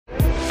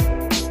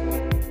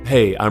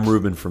Hey, I'm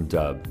Ruben from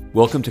Dub.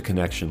 Welcome to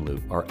Connection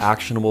Loop, our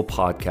actionable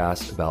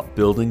podcast about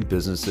building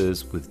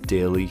businesses with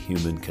daily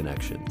human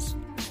connections.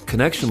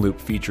 Connection Loop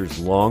features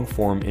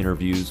long-form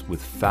interviews with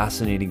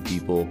fascinating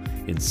people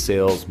in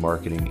sales,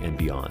 marketing, and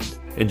beyond.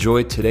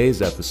 Enjoy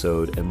today's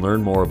episode and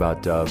learn more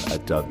about Dub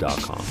at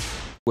dub.com.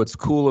 What's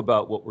cool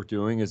about what we're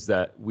doing is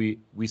that we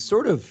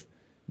sort of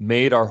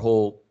made our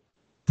whole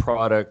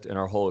product and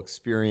our whole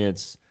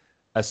experience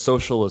as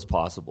social as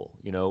possible.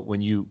 You know,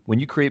 when you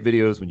create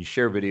videos, when you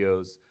share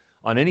videos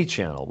on any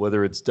channel,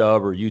 whether it's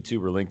Dub or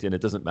YouTube or LinkedIn, it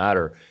doesn't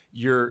matter.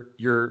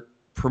 You're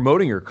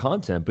promoting your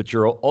content, but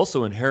you're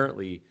also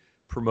inherently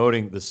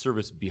promoting the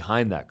service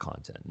behind that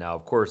content. Now,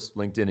 of course,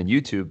 LinkedIn and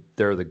YouTube,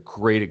 they're the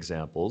great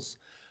examples.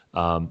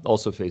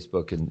 Also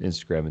Facebook and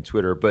Instagram and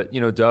Twitter. But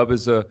you know, Dub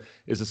is a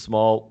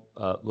small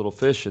little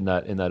fish in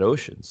that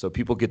ocean. So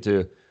people get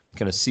to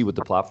kind of see what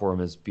the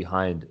platform is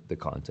behind the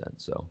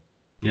content. So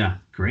yeah,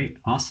 great,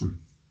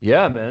 awesome.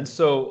 Yeah, man.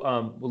 So,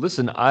 well,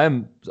 listen,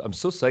 I'm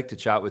so psyched to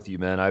chat with you,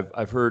 man.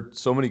 I've heard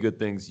so many good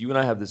things. You and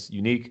I have this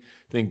unique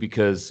thing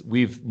because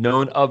we've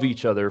known of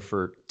each other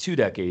for 2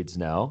 decades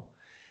now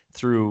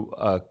through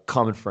a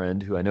common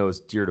friend who I know is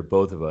dear to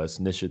both of us,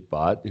 Nishit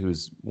Bhatt,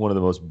 who's one of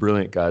the most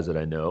brilliant guys that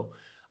I know.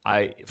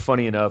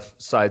 Funny enough,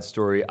 side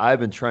story, I've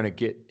been trying to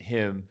get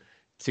him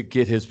to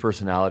get his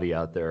personality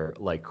out there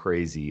like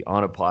crazy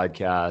on a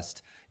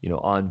podcast, you know,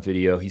 on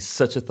video. He's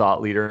such a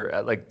thought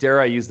leader. Like, dare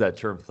I use that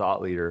term,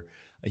 thought leader?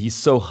 He's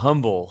so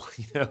humble,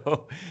 you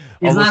know.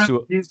 It's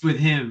not used with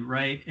him,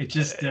 right? It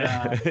just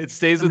it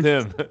stays with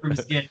him.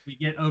 we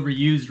get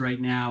overused right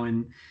now,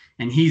 and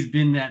he's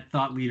been that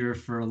thought leader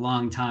for a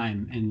long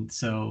time, and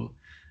so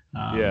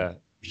yeah.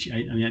 I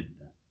mean,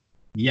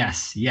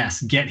 yes,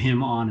 get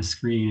him on a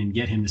screen and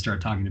get him to start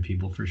talking to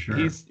people for sure.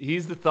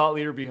 He's the thought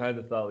leader behind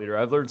the thought leader.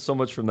 I've learned so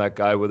much from that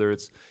guy, whether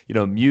it's, you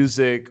know,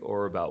 music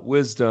or about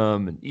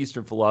wisdom and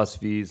Eastern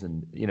philosophies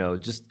and, you know,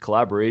 just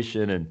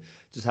collaboration and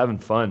just having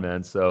fun,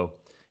 man. So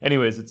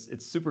anyways,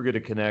 it's super good to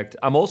connect.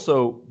 I'm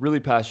also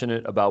really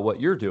passionate about what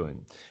you're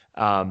doing.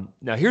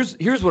 Now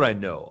here's what I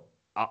know.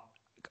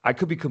 I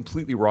could be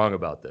completely wrong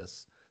about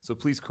this, so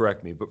please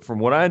correct me. But from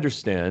what I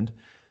understand,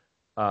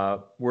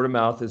 word of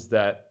mouth is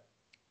that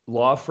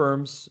law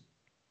firms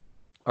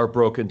are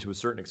broken to a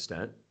certain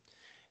extent,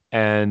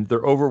 and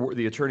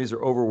the attorneys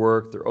are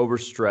overworked, they're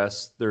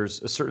overstressed,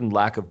 there's a certain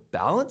lack of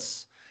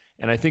balance.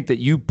 And I think that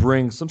you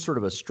bring some sort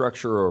of a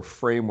structure or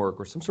framework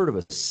or some sort of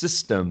a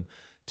system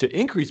to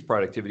increase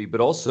productivity, but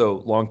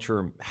also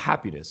long-term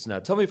happiness. Now,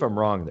 tell me if I'm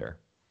wrong there.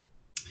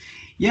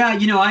 Yeah,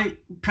 you know, I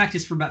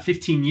practiced for about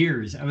 15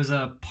 years. I was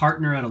a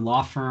partner at a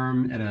law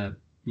firm at a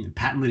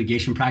patent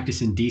litigation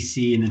practice in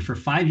DC. And then for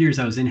 5 years,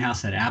 I was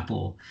in-house at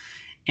Apple.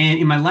 And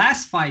in my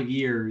last 5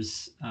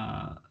 years,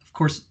 of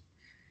course,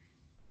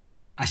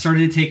 I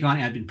started to take on,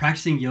 I'd been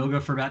practicing yoga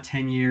for about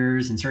 10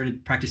 years and started to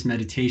practice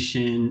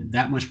meditation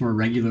that much more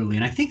regularly.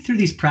 And I think through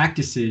these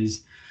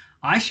practices,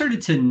 I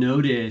started to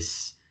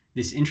notice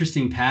this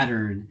interesting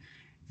pattern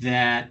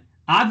that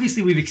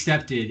obviously we've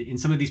accepted in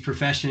some of these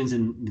professions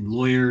and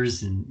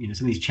lawyers and, you know,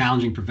 some of these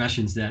challenging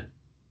professions, that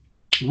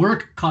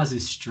work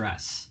causes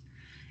stress.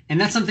 And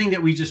that's something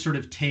that we just sort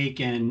of take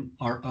and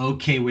are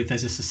okay with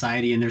as a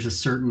society. And there's a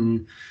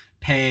certain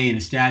pay and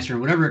a stature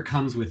and whatever it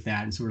comes with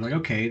that. And so we're like,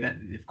 okay, that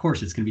of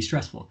course it's going to be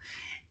stressful.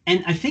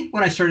 And I think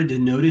what I started to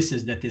notice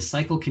is that this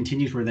cycle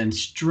continues where then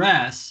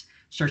stress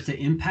starts to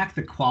impact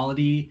the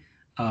quality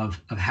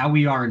of how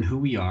we are and who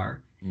we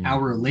are,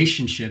 our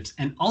relationships,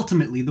 and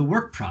ultimately the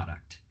work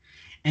product.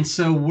 And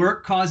so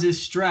work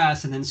causes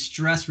stress, and then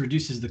stress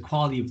reduces the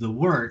quality of the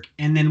work.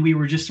 And then we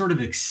were just sort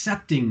of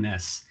accepting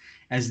this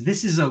as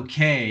this is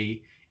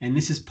okay, and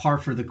this is par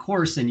for the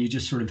course, and you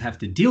just sort of have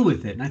to deal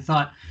with it. And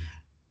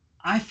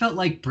I felt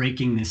like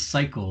breaking this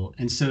cycle.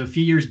 And so a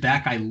few years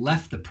back, I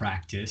left the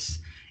practice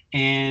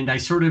and I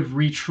sort of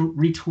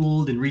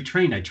retooled and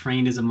retrained. I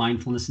trained as a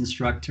mindfulness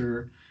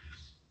instructor.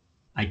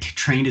 I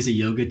trained as a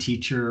yoga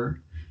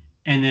teacher.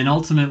 And then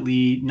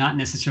ultimately, not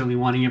necessarily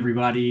wanting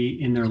everybody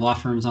in their law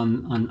firms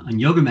on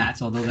yoga mats,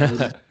 although that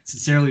would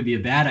necessarily be a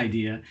bad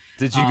idea.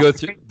 Did you go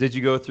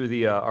through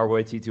the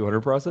RYT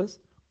 200 process?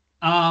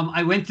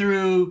 I went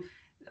through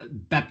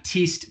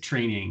Baptiste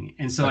training.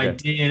 And so okay. I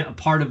did a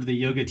part of the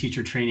yoga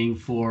teacher training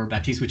for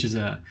Baptiste, which is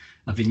a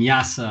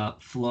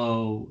vinyasa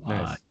flow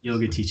nice.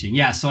 Yoga teaching.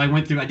 Yeah. So I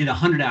did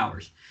 100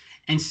 hours.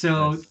 And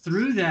so nice.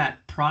 Through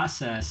that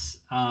process,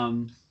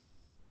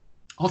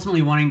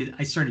 ultimately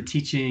I started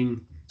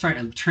teaching.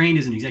 I'm trained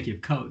as an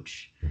executive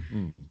coach.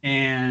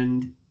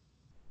 And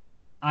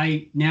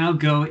I now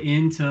go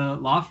into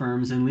law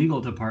firms and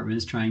legal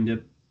departments trying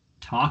to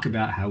talk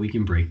about how we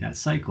can break that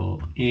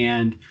cycle.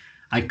 And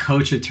I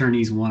coach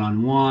attorneys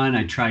one-on-one.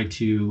 I try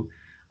to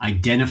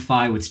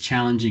identify what's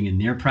challenging in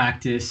their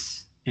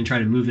practice and try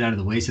to move it out of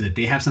the way so that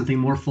they have something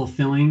more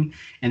fulfilling.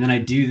 And then I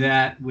do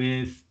that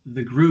with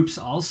the groups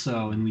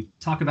also. And we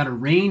talk about a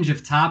range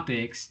of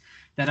topics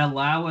that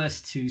allow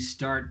us to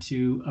start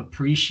to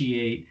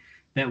appreciate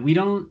that we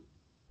don't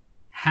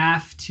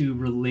have to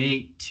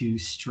relate to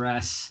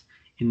stress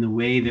in the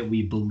way that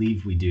we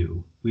believe we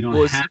do. We don't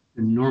Well, have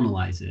to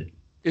normalize it.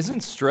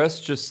 isn't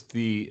stress just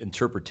the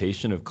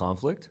interpretation of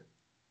conflict?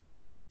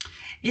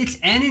 It's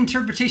an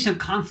interpretation of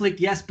conflict,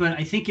 yes, but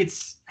I think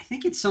it's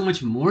so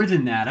much more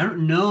than that. I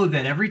don't know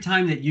that every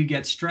time that you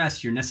get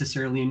stressed, you're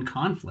necessarily in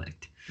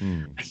conflict.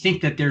 I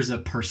think that there's a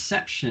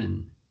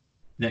perception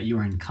that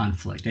you're in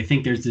conflict. I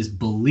think there's this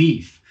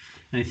belief.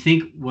 And I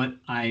think what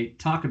I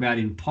talk about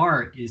in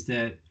part is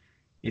that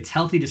it's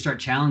healthy to start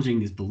challenging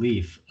this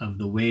belief of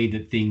the way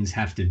that things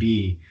have to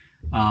be.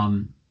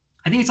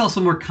 I think it's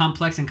also more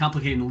complex and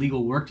complicated in the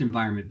legal work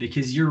environment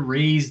because you're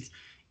raised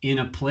in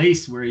a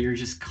place where you're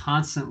just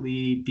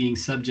constantly being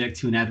subject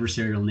to an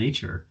adversarial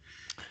nature.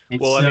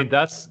 And Well, so, I mean,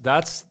 that's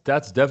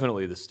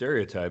definitely the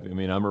stereotype. I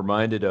mean, I'm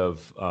reminded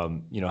of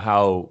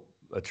how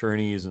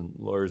attorneys and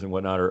lawyers and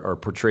whatnot are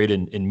portrayed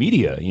in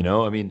media.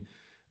 I mean,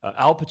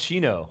 Al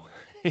Pacino,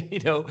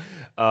 in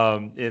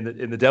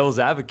the Devil's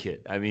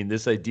Advocate. I mean,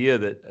 this idea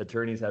that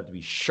attorneys have to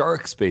be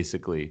sharks,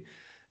 basically,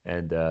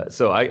 and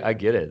so I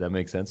get it. That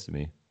makes sense to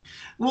me.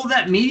 well,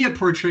 that media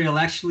portrayal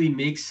actually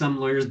makes some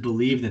lawyers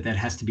believe that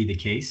has to be the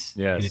case.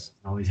 Yes. It doesn't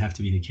always have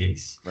to be the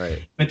case.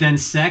 Right. But then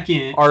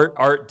second,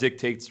 Art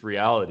dictates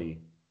reality.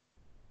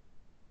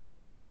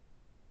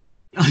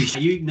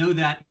 you know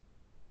that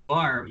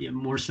are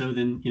more so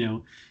than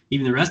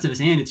even the rest of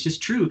us, and it's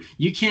just true.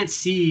 You can't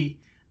see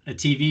a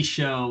TV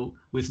show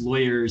with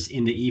lawyers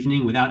in the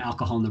evening without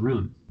alcohol in the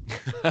room.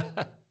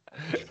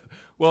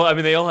 Well, I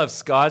mean, they all have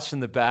scotch in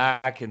the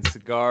back and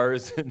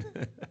cigars, and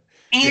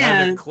they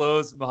have their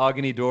closed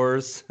mahogany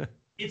doors.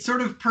 It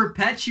sort of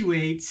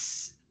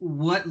perpetuates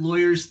what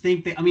lawyers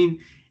think I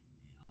mean,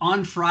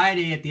 on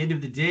Friday at the end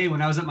of the day,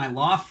 when I was at my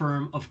law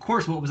firm, of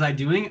course, what was I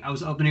doing? I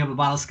was opening up a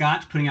bottle of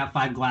scotch, putting out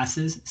 5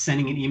 glasses,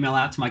 sending an email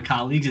out to my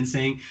colleagues and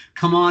saying,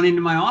 come on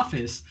into my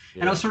office.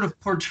 Yeah. And I was sort of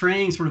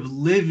portraying, sort of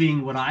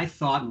living what I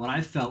thought and what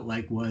I felt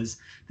like was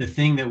the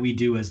thing that we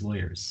do as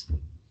lawyers.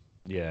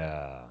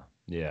 Yeah.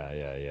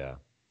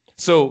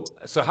 So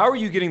how are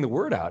you getting the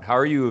word out? How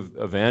are you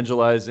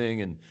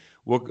evangelizing? And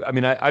I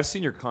mean, I've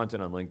seen your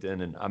content on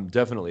LinkedIn, and I'm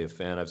definitely a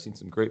fan. I've seen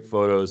some great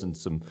photos and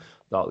some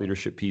thought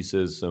leadership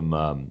pieces,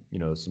 some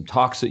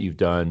talks that you've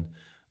done.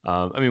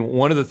 I mean,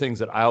 one of the things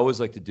that I always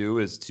like to do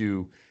is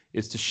to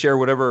share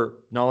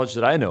whatever knowledge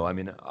that I know. I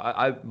mean,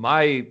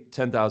 my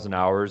 10,000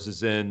 hours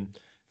is in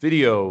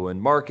video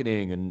and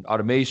marketing and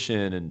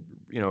automation and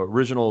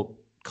original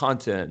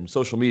content and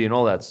social media and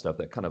all that stuff,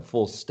 that kind of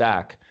full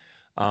stack.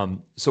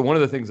 So one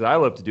of the things that I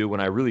love to do when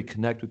I really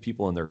connect with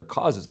people and their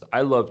causes,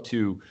 I love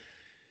to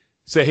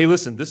say, hey,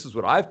 listen, this is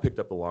what I've picked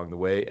up along the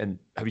way, and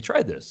have you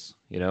tried this?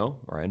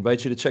 Or I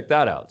invite you to check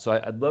that out. So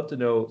I'd love to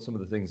know some of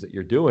the things that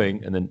you're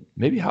doing, and then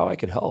maybe how I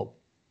could help.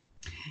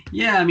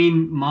 Yeah, I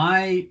mean,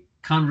 my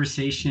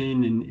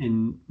conversation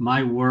and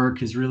my work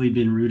has really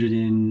been rooted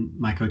in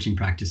my coaching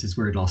practice. Is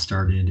where it all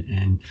started,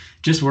 and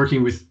just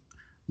working with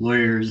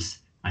lawyers,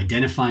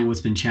 identifying what's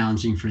been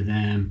challenging for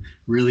them,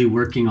 really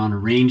working on a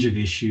range of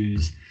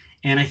issues.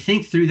 And I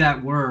think through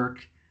that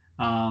work,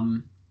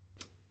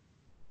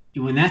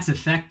 when that's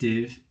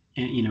effective,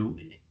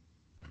 and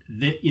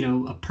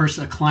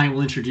a client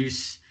will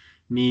introduce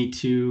me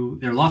to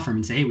their law firm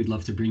and say, hey, we'd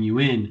love to bring you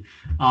in.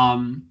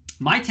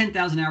 My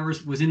 10,000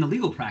 hours was in the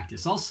legal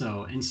practice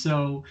also. And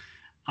so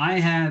I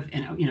have,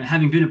 and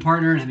having been a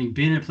partner and having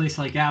been at a place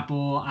like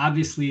Apple,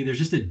 obviously there's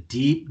just a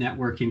deep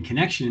network and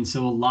connection. And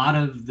so a lot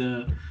of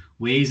the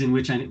ways in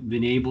which I've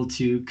been able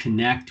to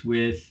connect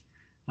with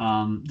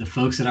the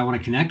folks that I want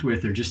to connect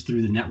with are just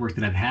through the network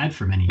that I've had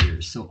for many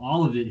years. So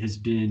all of it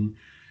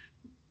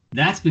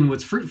that's been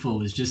what's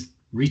fruitful, is just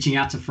reaching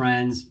out to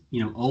friends,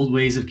 old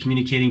ways of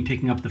communicating,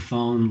 picking up the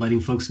phone, letting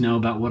folks know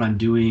about what I'm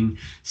doing,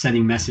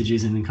 sending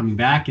messages, and then coming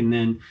back. And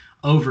then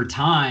over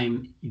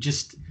time,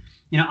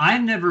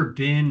 I've never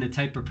been the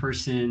type of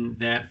person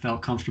that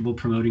felt comfortable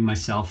promoting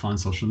myself on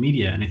social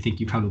media. And I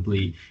think you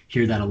probably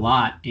hear that a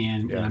lot.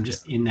 And I'm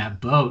just in that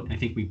boat. I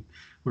think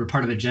we're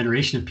part of a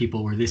generation of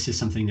people where this is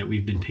something that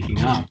we've been picking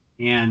up.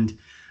 And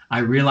I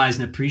realize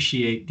and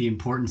appreciate the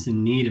importance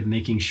and need of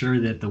making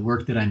sure that the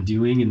work that I'm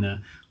doing and the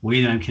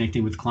way that I'm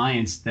connecting with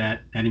clients,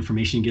 that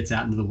information gets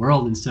out into the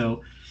world. And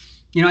so,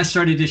 I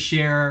started to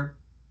share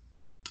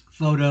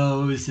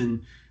photos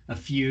and a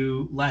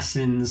few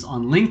lessons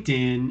on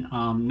LinkedIn,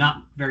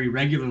 not very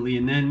regularly.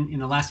 And then in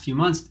the last few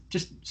months,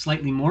 just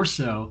slightly more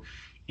so.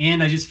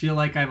 And I just feel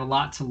like I have a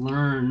lot to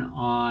learn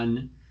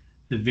on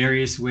the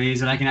various ways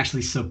that I can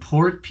actually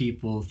support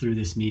people through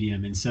this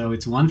medium. And so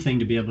it's one thing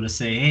to be able to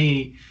say,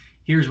 hey,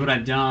 here's what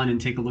I've done and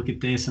take a look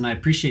at this. And I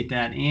appreciate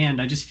that. And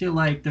I just feel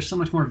like there's so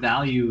much more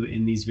value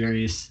in these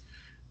various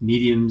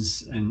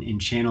mediums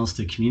and channels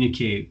to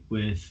communicate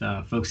with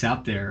folks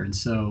out there. And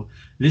so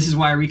this is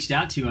why I reached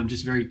out to you. I'm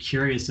just very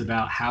curious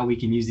about how we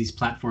can use these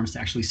platforms to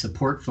actually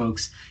support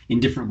folks in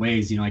different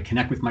ways. I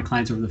connect with my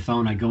clients over the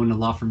phone. I go into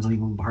law firms,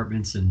 legal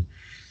departments, and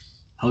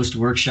host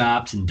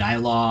workshops and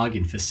dialogue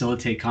and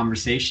facilitate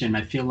conversation.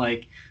 I feel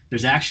like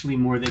there's actually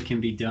more that can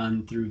be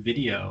done through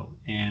video,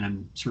 and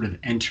I'm sort of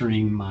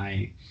entering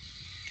my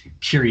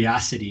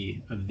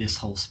curiosity of this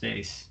whole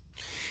space.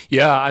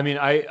 Yeah, I mean,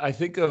 I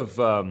think of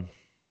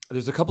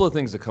there's a couple of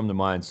things that come to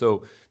mind.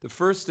 So the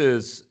first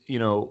is,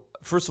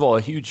 first of all,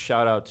 a huge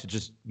shout out to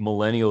just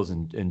millennials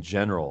in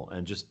general,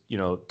 and just,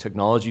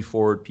 technology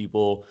forward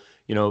people,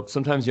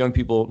 sometimes young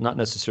people, not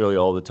necessarily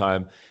all the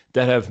time,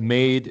 that have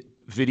made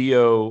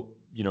video,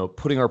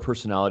 putting our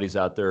personalities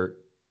out there,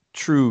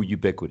 true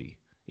ubiquity,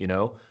 you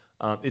know.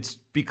 It's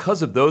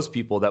because of those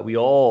people that we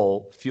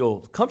all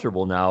feel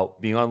comfortable now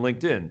being on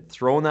LinkedIn,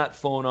 throwing that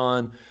phone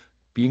on,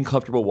 being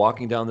comfortable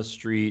walking down the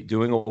street,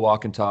 doing a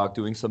walk and talk,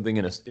 doing something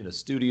in a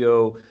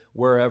studio,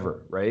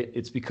 wherever, right?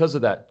 It's because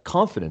of that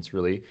confidence,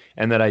 really,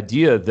 and that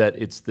idea that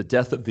it's the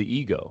death of the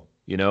ego.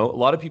 A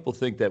lot of people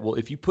think that, well,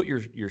 if you put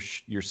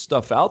your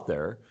stuff out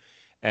there,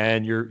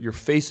 and your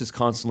face is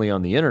constantly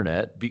on the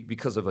internet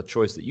because of a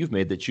choice that you've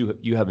made, that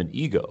you have an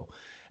ego,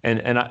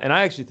 and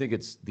I actually think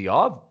it's the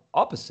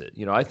opposite.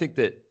 I think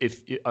that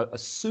if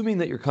assuming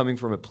that you're coming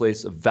from a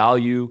place of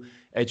value,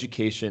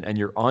 education, and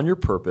you're on your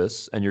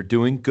purpose and you're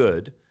doing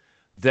good,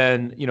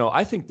 then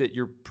I think that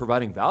you're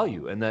providing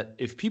value, and that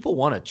if people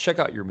want to check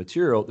out your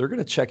material, they're going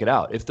to check it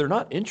out. If they're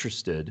not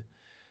interested,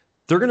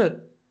 they're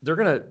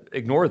gonna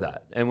ignore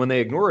that. And when they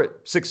ignore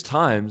it 6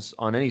 times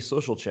on any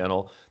social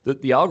channel, the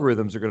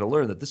algorithms are going to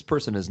learn that this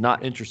person is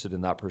not interested in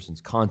that person's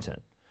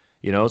content.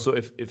 So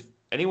if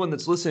anyone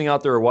that's listening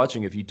out there or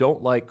watching, if you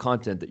don't like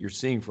content that you're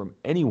seeing from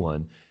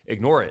anyone,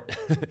 ignore it.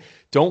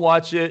 Don't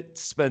watch it.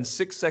 Spend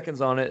 6 seconds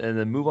on it and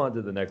then move on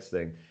to the next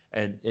thing.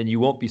 And you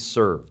won't be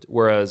served.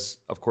 Whereas,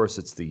 of course,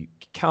 it's the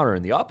counter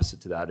and the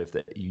opposite to that. If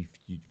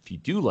you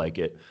do like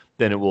it,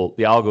 then the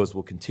algos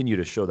will continue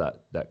to show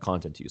that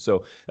content to you.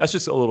 So that's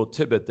just a little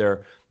tidbit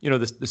there.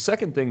 The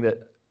second thing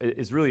that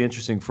is really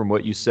interesting from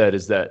what you said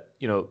is that,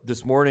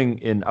 this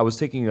morning I was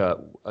taking a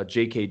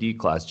JKD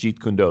class, Jeet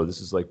Kune Do.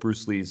 This is like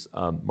Bruce Lee's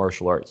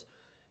martial arts.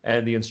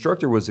 And the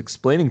instructor was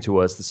explaining to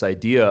us this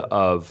idea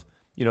of,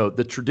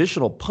 the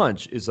traditional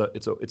punch is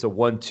it's a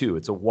 1-2.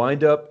 It's a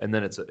wind up and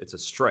then it's a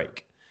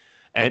strike.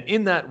 And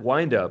in that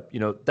wind up,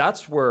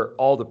 that's where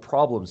all the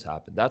problems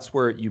happen. That's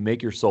where you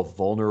make yourself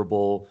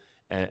vulnerable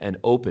and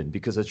open,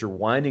 because as you're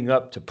winding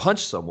up to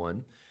punch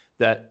someone,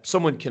 that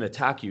someone can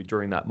attack you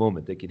during that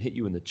moment. They can hit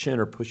you in the chin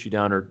or push you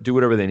down or do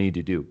whatever they need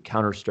to do,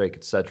 counter strike,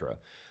 etc.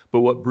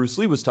 But what Bruce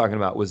Lee was talking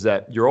about was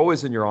that you're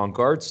always in your on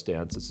guard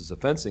stance. This is a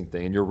fencing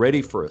thing, and you're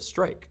ready for a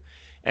strike.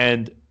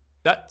 And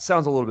that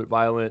sounds a little bit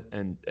violent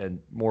and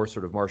more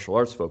sort of martial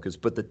arts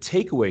focused. But the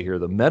takeaway here,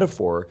 the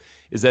metaphor,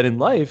 is that in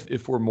life,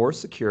 if we're more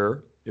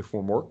secure, if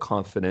we're more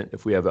confident,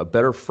 if we have a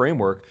better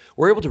framework,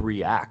 we're able to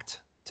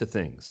react to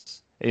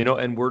things.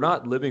 And we're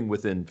not living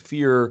within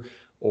fear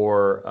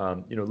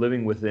or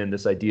living within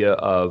this idea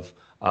of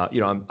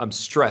I'm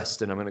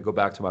stressed and I'm going to go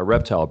back to my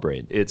reptile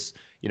brain. It's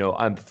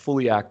I'm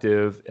fully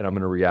active and I'm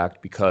going to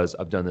react because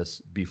I've done this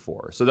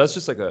before. So that's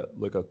just like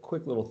a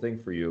quick little thing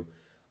for you.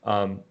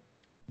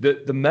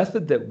 The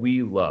method that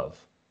we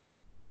love,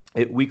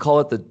 we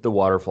call it the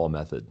waterfall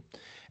method,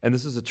 and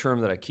this is a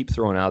term that I keep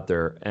throwing out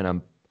there, and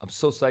I'm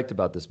so psyched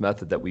about this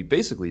method that we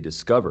basically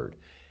discovered.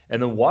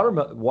 And the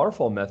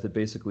waterfall method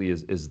basically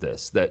is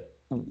this, that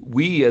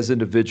we as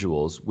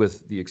individuals,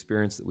 with the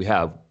experience that we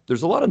have,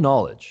 there's a lot of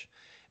knowledge,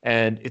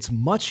 and it's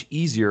much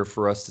easier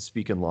for us to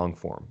speak in long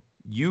form.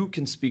 You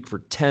can speak for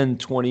 10,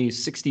 20,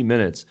 60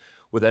 minutes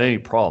without any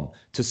problem.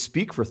 To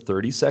speak for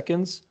 30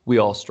 seconds, we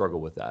all struggle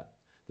with that.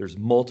 There's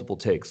multiple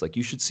takes. Like,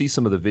 you should see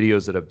some of the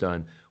videos that I've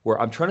done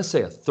where I'm trying to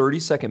say a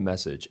 30-second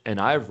message and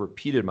I've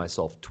repeated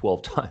myself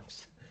 12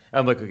 times.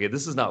 I'm like, okay,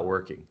 this is not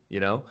working,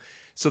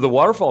 So the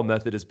waterfall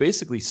method is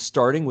basically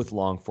starting with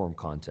long form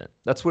content.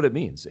 That's what it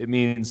means. It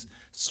means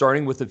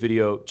starting with a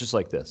video just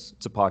like this.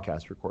 It's a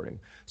podcast recording.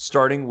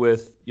 Starting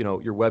with,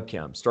 your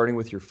webcam, starting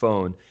with your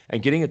phone,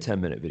 and getting a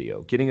 10-minute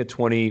video, getting a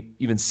 20,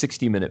 even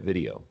 60-minute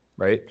video,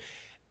 right?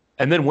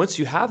 And then once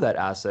you have that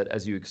asset,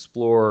 as you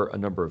explore a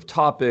number of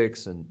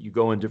topics and you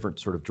go in different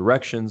sort of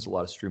directions, a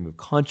lot of stream of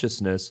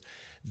consciousness,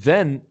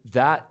 then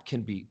that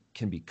can be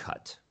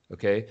cut.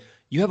 Okay,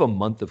 you have a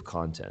month of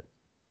content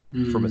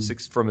from a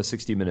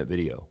 60-minute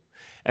video,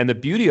 and the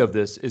beauty of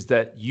this is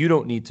that you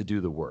don't need to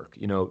do the work.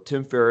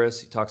 Tim Ferriss,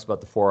 he talks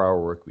about the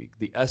 4-hour work week.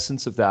 The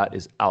essence of that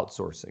is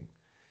outsourcing.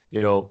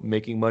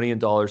 Making money in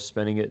dollars,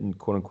 spending it in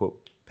quote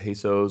unquote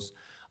pesos.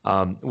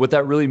 What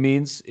that really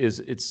means is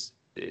it's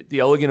the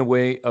elegant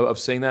way of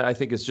saying that, I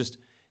think, is just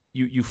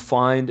you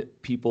find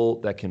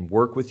people that can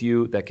work with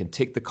you, that can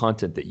take the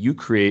content that you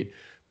create,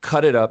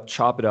 cut it up,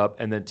 chop it up,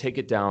 and then take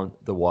it down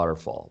the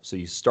waterfall. So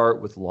you start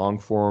with long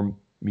form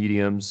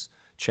mediums,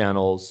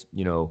 channels,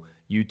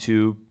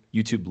 YouTube.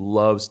 YouTube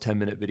loves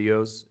 10-minute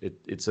videos.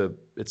 It's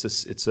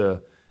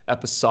a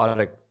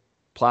episodic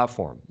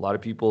platform. A lot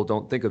of people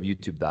don't think of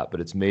YouTube that, but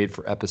it's made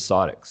for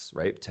episodics,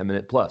 right?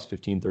 10-minute plus,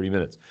 15, 30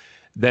 minutes.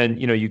 Then,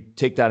 you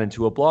take that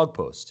into a blog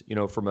post.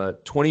 From a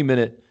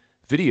 20-minute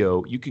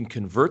video, you can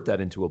convert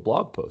that into a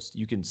blog post.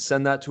 You can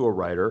send that to a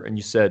writer, and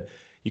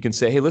you can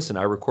say, hey, listen,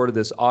 I recorded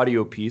this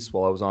audio piece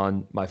while I was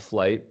on my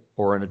flight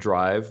or in a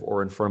drive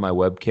or in front of my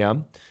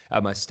webcam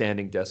at my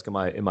standing desk in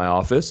my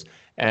office,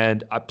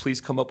 and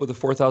please come up with a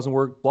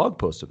 4,000-word blog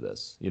post of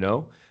this.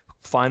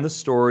 find the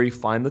story,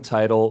 find the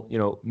title,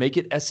 make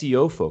it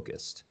SEO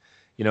focused.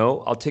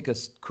 I'll take a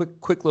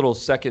quick little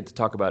second to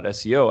talk about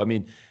SEO. I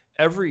mean,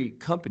 every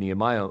company, in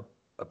my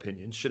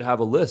opinion, should have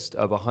a list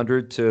of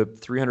 100 to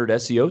 300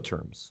 SEO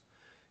terms.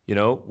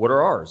 What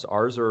are ours?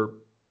 Ours are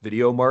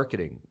video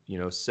marketing,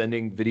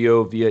 sending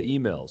video via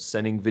email,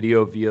 sending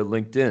video via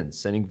LinkedIn,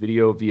 sending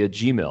video via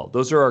Gmail.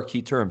 Those are our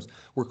key terms.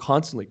 We're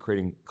constantly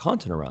creating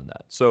content around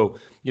that. So,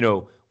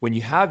 when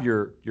you have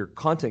your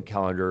content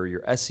calendar,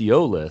 your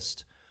SEO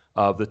list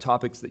of the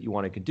topics that you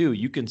want to do,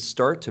 you can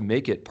start to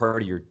make it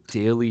part of your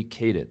daily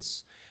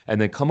cadence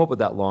and then come up with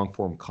that long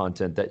form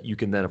content that you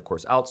can then, of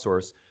course,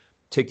 outsource,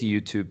 take to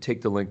YouTube,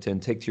 take to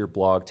LinkedIn, take to your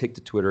blog, take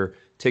to Twitter,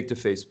 take to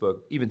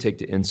Facebook, even take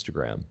to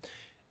Instagram,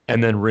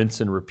 and then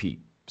rinse and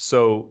repeat.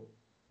 So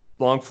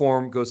long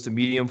form goes to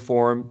medium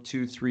form,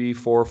 2, 3,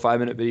 4,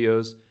 5-minute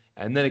videos,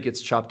 and then it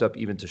gets chopped up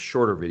even to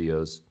shorter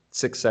videos,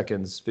 6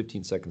 seconds,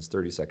 15 seconds,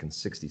 30 seconds,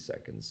 60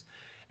 seconds.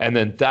 And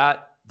then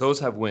those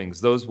have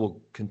wings. Those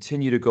will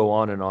continue to go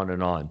on and on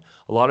and on.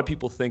 A lot of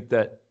people think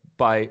that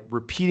by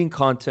repeating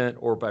content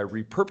or by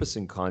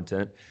repurposing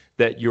content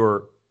that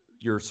you're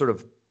sort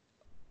of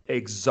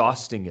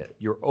exhausting it,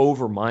 you're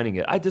overmining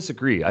it. I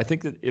disagree. I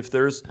think that if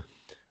there's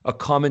a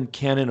common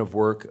canon of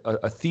work,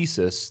 a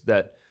thesis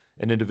that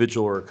an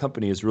individual or a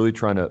company is really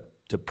trying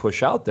to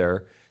push out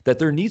there, that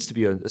there needs to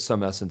be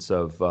some essence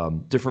of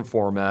different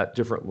format,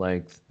 different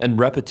length, and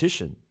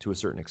repetition to a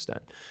certain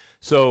extent.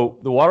 So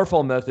the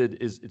waterfall method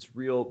it's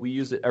real. We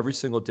use it every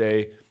single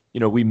day.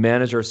 We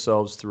manage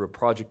ourselves through a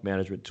project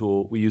management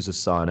tool. We use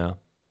Asana.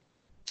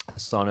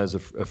 Asana is a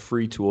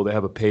free tool. They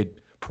have a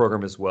paid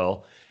program as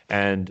well.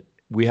 And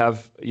we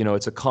have,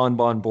 it's a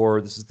Kanban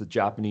board. This is the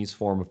Japanese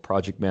form of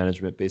project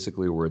management,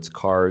 basically, where it's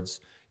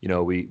cards.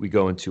 We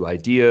go into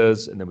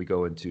ideas, and then we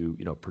go into,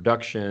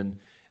 production,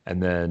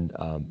 and then,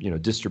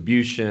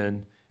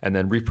 distribution, and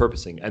then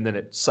repurposing, and then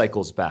it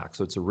cycles back.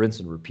 So it's a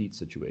rinse and repeat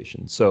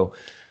situation. So,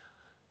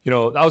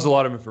 that was a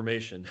lot of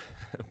information,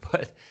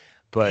 but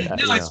no,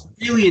 it's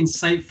really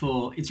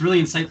insightful. It's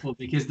really insightful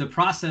because the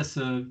process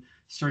of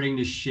starting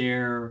to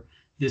share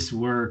this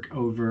work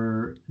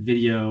over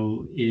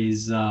video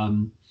is,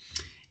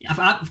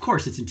 of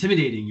course, it's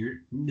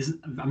intimidating.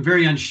 I'm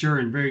very unsure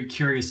and very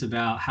curious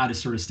about how to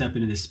sort of step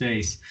into this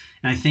space.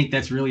 And I think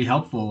that's really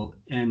helpful.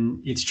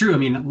 And it's true. I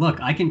mean, look,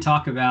 I can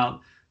talk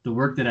about the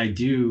work that I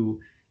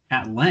do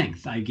at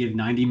length. I give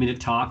 90-minute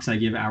talks. I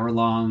give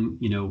hour-long,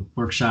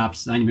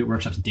 workshops, 90-minute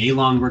workshops,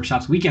 day-long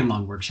workshops,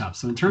 weekend-long workshops.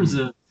 So in terms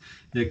of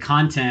the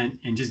content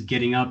and just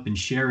getting up and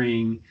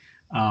sharing,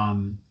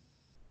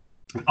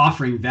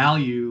 offering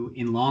value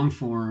in long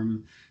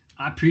form,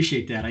 I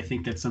appreciate that. I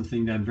think that's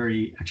something that I'm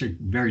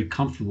very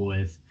comfortable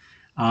with.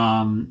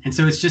 And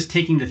so it's just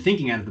taking the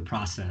thinking out of the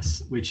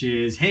process, which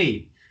is,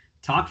 hey,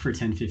 talk for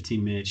 10,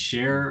 15 minutes,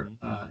 share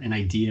an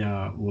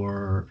idea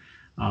or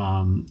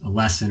a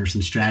lesson or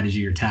some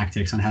strategy or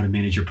tactics on how to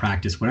manage your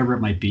practice, whatever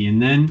it might be.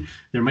 And then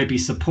there might be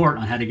support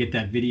on how to get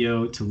that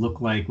video to look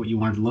like what you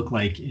want it to look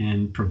like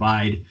and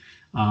provide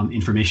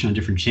information on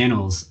different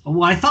channels.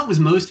 What I thought was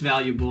most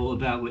valuable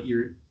about what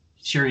you're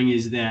sharing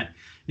is that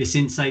this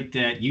insight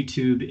that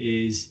YouTube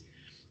is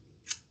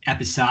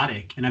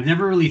episodic. And I've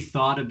never really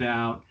thought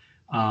about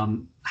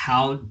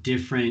how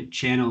different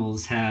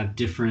channels have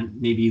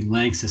different maybe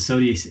lengths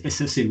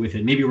associated with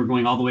it. Maybe we're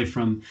going all the way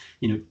from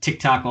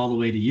TikTok all the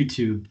way to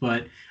YouTube,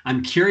 but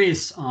I'm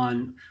curious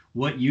on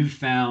what you've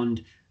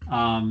found.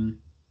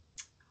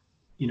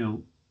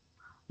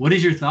 What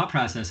is your thought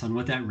process on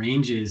what that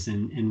range is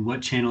and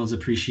what channels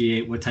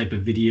appreciate what type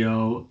of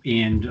video,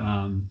 and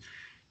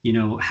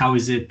how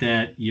is it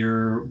that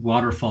your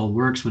waterfall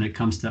works when it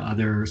comes to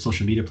other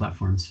social media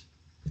platforms?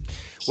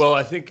 Well,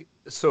 I think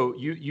so.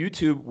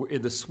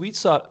 YouTube, the sweet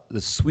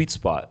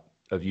spot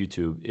of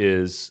YouTube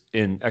is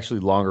in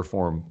actually longer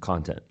form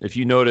content. If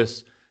you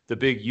notice, the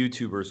big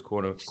YouTubers,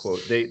 quote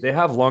unquote, they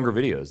have longer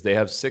videos. They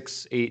have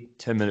 6, 8,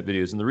 10-minute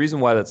videos, and the reason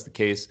why that's the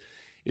case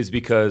is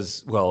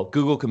because, well,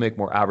 Google can make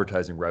more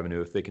advertising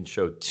revenue if they can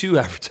show 2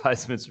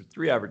 advertisements or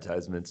 3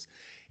 advertisements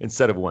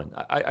instead of 1.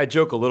 I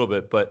joke a little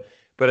bit, but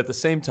at the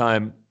same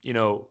time,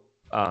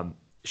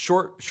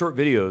 short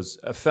videos,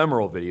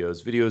 ephemeral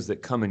videos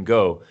that come and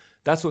go.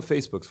 That's what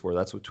Facebook's for.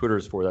 That's what Twitter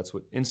is for. That's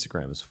what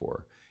Instagram is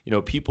for.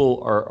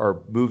 People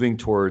are moving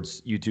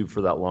towards YouTube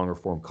for that longer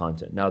form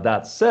content. Now,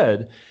 that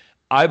said,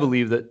 I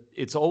believe that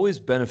it's always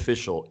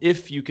beneficial,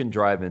 if you can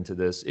drive into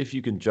this, if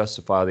you can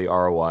justify the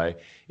ROI,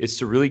 is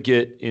to really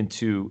get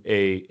into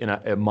a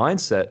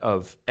mindset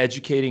of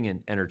educating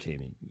and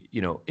entertaining,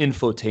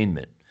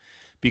 infotainment.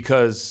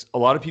 Because a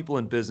lot of people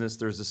in business,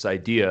 there's this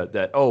idea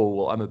that, oh,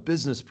 well, I'm a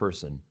business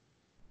person.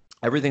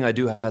 Everything I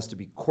do has to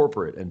be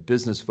corporate and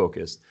business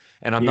focused,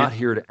 and I'm not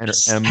here to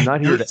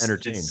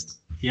entertain.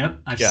 Yep,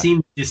 I've seen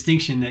the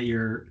distinction that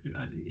you're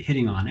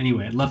hitting on.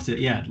 Anyway, I'd love to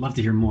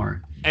hear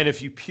more. And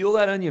if you peel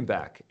that onion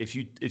back, if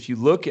you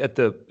look at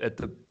the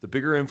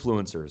bigger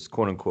influencers,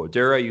 quote unquote,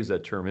 dare I use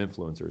that term,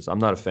 influencers? I'm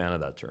not a fan of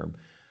that term,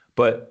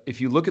 but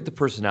if you look at the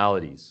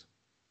personalities,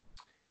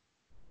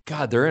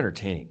 God, they're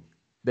entertaining.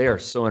 they are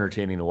so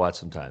entertaining to watch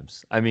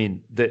sometimes. I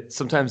mean,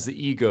 sometimes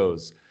the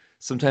egos,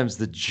 sometimes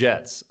the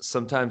jets,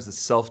 sometimes the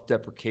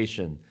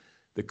self-deprecation,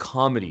 the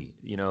comedy,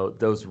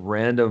 those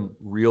random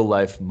real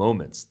life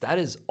moments. That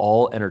is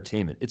all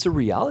entertainment. It's a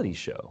reality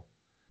show.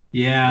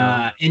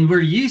 Yeah, and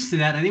we're used to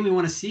that. I think we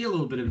want to see a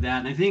little bit of that.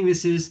 And I think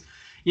this is,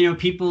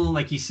 people,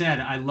 like you said,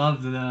 I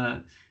love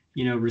the,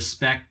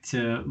 respect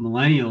to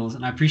millennials,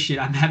 and I appreciate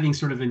I'm having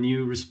sort of a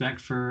new respect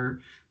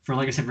for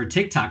like I said, for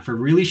TikTok, for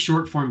really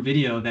short form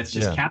video that's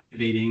just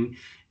captivating,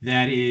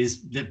 that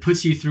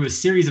puts you through a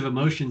series of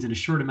emotions in a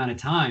short amount of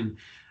time.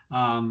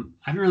 I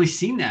haven't really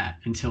seen that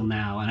until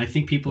now. And I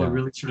think people are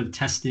really sort of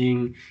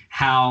testing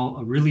how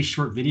a really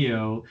short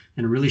video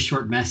and a really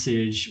short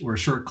message or a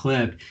short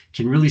clip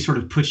can really sort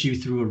of put you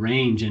through a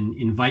range and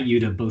invite you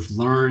to both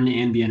learn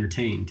and be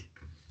entertained.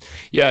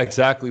 Yeah,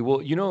 exactly. Well,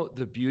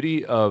 the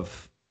beauty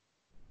of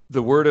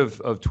the word of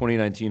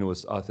 2019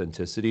 was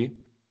authenticity.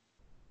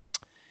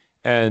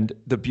 And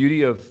the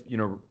beauty of,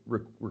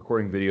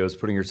 recording videos,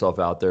 putting yourself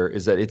out there,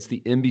 is that it's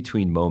the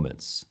in-between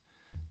moments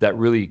that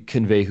really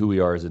convey who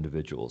we are as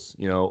individuals.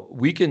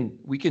 We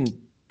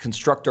can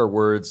construct our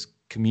words,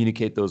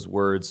 communicate those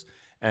words,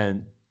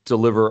 and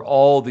deliver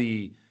all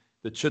the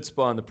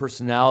chutzpah and the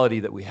personality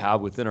that we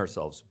have within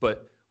ourselves.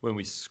 But when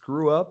we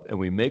screw up and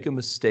we make a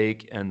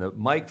mistake and the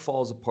mic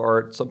falls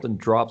apart, something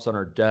drops on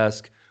our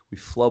desk, we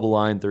flub a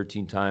line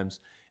 13 times,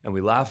 and we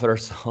laugh at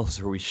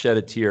ourselves or we shed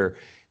a tear,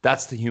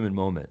 that's the human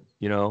moment.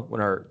 When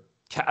our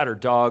cat or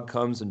dog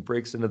comes and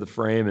breaks into the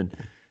frame and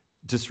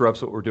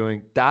disrupts what we're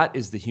doing, that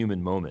is the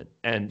human moment.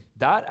 And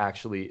that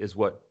actually is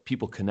what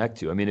people connect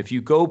to. I mean, if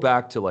you go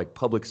back to like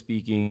public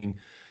speaking,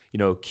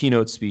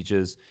 keynote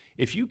speeches,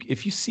 if you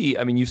see,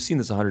 I mean, you've seen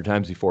this 100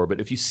 times before,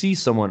 but if you see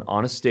someone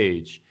on a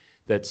stage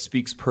that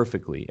speaks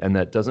perfectly and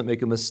that doesn't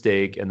make a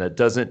mistake and that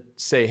doesn't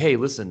say, hey,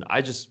 listen,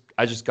 I just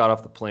got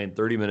off the plane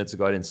 30 minutes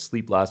ago, I didn't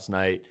sleep last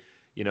night,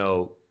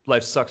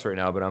 life sucks right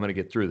now, but I'm going to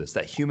get through this.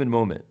 That human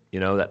moment,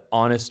 that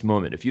honest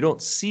moment. If you don't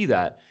see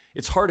that,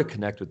 it's hard to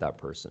connect with that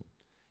person.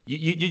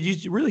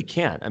 You really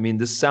can't. I mean,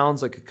 this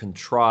sounds like a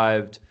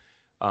contrived,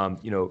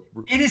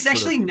 It is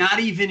actually not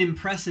even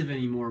impressive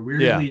anymore,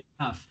 weirdly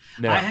enough.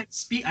 Yeah.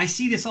 I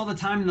see this all the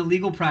time in the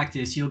legal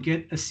practice. You'll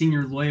get a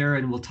senior lawyer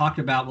and we'll tell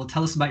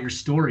us about your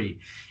story.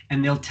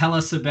 And they'll tell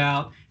us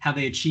about how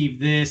they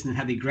achieved this and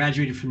how they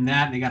graduated from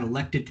that and they got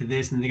elected to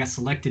this and they got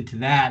selected to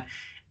that.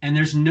 And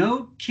there's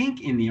no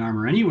kink in the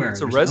armor anywhere.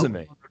 It's a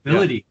resume. No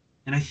ability. Yeah.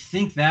 And I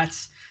think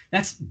that's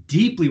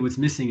deeply what's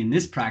missing in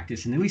this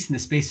practice, and at least in the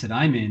space that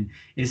I'm in,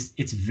 is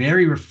it's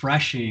very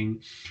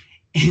refreshing.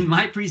 In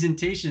my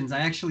presentations, I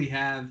actually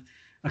have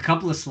a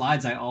couple of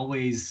slides I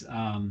always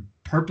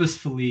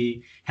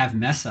purposefully have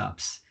mess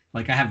ups.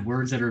 Like I have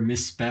words that are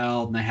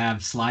misspelled and I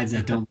have slides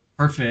that don't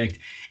perfect.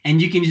 And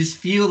you can just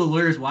feel the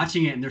lawyers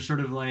watching it and they're sort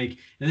of like,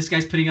 this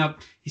guy's putting up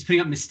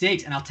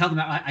mistakes. And I'll tell them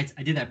I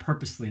did that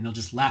purposely, and they'll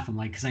just laugh. I'm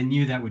like, because I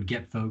knew that would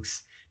get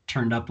folks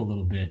turned up a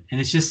little bit. And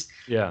it's just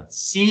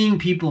seeing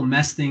people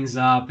mess things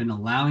up and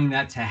allowing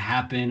that to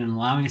happen and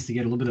allowing us to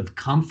get a little bit of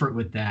comfort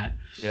with that.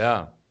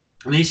 Yeah.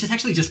 I mean, it's just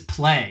actually just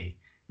play.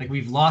 Like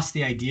we've lost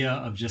the idea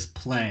of just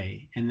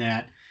play, and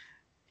that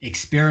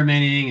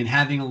experimenting and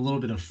having a little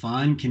bit of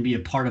fun can be a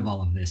part of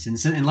all of this. And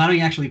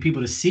allowing actually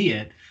people to see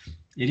it.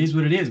 It is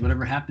what it is.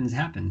 Whatever happens,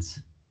 happens.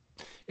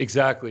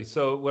 Exactly.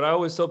 So what I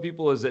always tell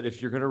people is that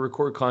if you're going to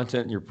record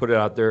content and you're put it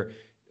out there,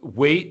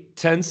 wait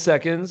 10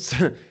 seconds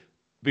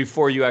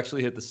before you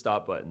actually hit the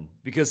stop button,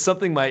 because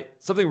something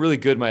really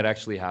good might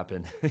actually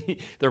happen.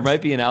 There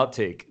might be an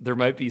outtake. There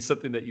might be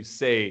something that you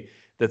say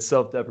that's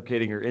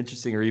self-deprecating or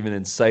interesting or even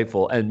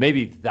insightful. And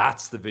maybe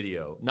that's the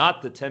video,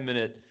 not the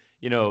 10-minute,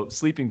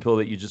 sleeping pill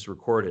that you just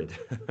recorded.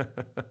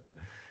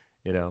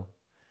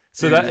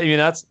 So that, I mean,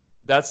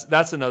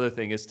 that's another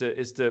thing is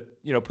to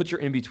put your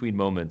in-between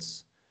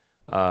moments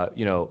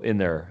in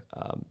there.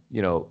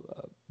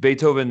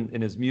 Beethoven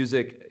in his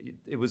music,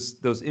 it was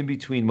those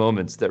in-between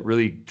moments that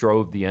really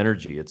drove the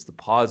energy. It's the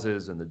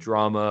pauses and the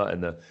drama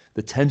and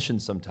the tension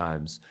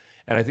sometimes.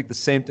 And I think the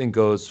same thing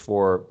goes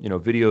for,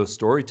 video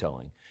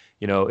storytelling.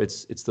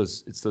 It's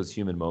those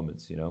human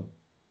moments,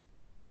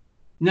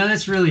 No,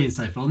 that's really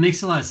insightful. It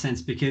makes a lot of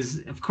sense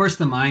because, of course,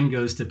 the mind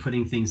goes to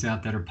putting things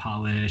out that are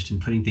polished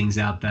and putting things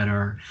out that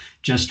are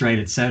just right,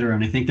 et cetera.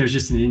 And I think there's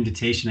just an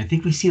invitation. I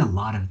think we've seen a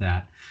lot of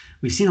that.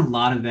 We've seen a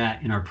lot of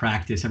that in our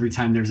practice. Every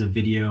time there's a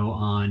video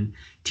on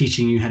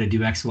teaching you how to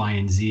do X, Y,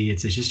 and Z,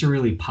 it's just a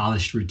really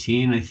polished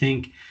routine. I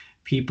think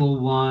people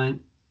want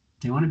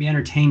to be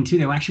entertained too.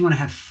 They actually want to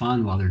have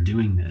fun while they're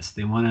doing this.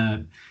 They want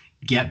to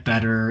get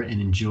better and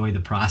enjoy the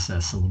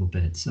process a little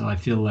bit. So I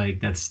feel like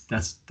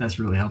that's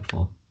really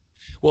helpful.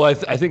 Well, I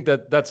think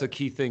that's a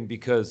key thing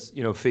because,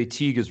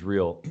 fatigue is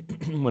real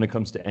when it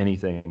comes to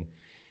anything.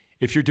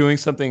 If you're doing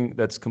something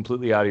that's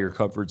completely out of your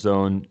comfort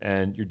zone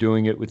and you're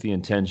doing it with the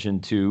intention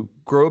to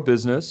grow a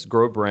business,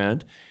 grow a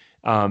brand,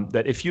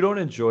 that if you don't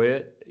enjoy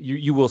it,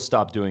 you will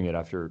stop doing it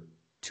after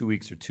 2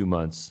 weeks or 2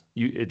 months.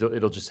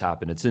 It'll just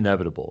happen. It's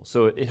inevitable.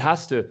 So it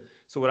has to.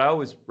 So what I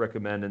always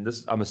recommend, and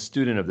this, I'm a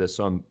student of this,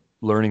 so I'm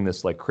learning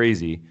this like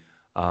crazy.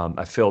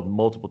 I failed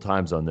multiple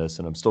times on this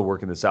and I'm still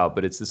working this out,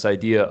 but it's this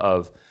idea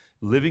of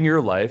living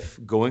your life,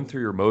 going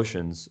through your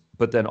motions,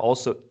 but then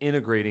also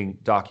integrating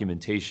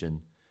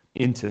documentation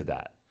into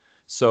that.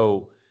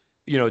 So,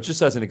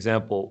 just as an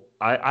example,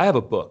 I have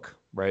a book,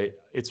 right?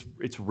 It's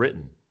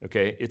written,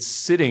 okay? It's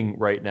sitting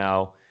right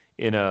now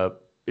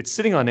it's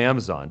sitting on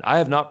Amazon. I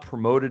have not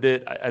promoted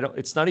it. I don't,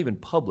 it's not even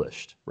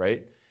published,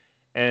 right?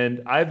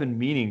 And I've been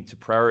meaning to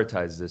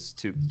prioritize this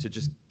to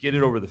just get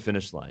it over the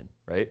finish line,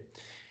 right?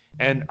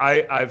 And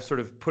I've sort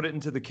of put it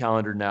into the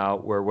calendar now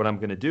where what I'm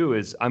going to do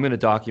is I'm going to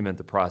document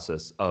the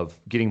process of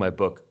getting my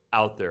book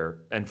out there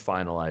and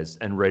finalized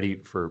and ready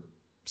for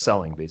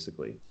selling,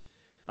 basically.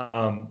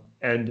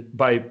 And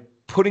by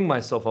putting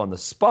myself on the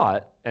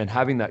spot and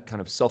having that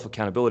kind of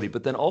self-accountability,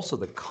 but then also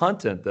the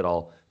content that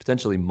I'll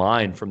potentially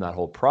mine from that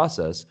whole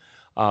process,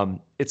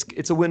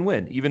 it's a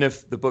win-win. Even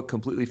if the book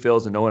completely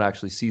fails and no one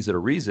actually sees it or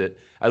reads it,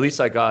 at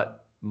least I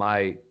got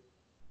my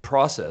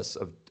process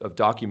of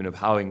document of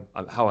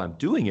how I'm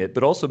doing it,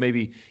 but also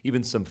maybe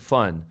even some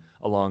fun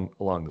along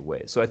the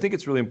way. So I think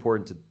it's really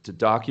important to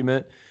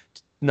document,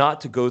 not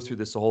to go through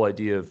this whole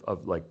idea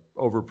of like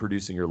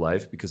overproducing your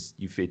life because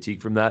you fatigue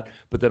from that,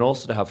 but then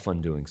also to have fun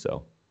doing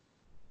so.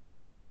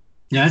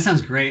 Yeah, that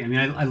sounds great. I mean,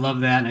 I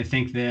love that. And I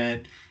think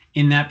that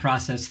in that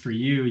process for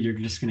you, you're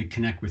just going to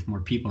connect with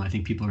more people. And I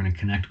think people are going to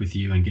connect with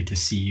you and get to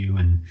see you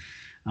and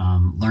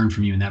learn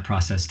from you in that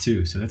process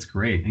too. So that's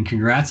great. And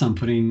congrats on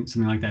putting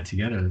something like that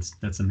together.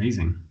 That's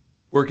amazing.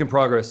 Work in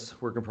progress.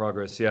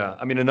 Yeah.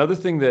 I mean, another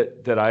thing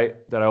that I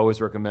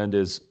always recommend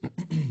is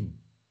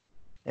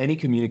any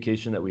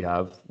communication that we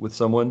have with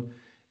someone,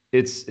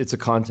 it's a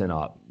content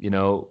op.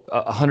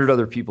 100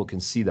 other people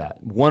can see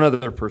that. One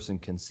other person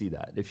can see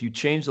that. If you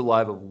change the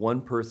life of one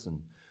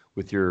person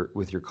with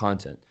your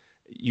content,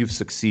 you've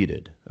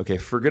succeeded. Okay,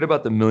 forget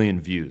about the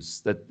million views.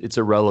 That it's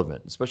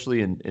irrelevant,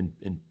 especially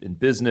in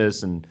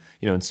business and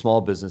in small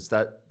business.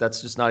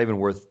 That's just not even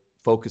worth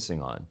focusing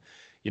on.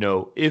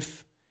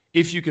 If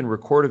you can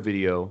record a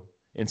video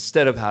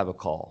instead of have a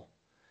call,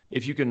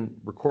 if you can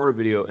record a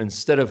video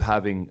instead of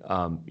having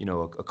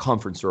a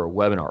conference or a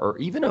webinar or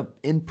even an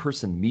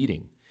in-person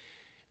meeting,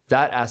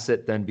 that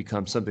asset then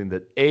becomes something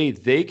that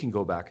they can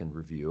go back and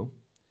review,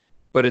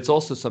 but it's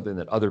also something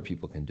that other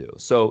people can do.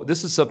 So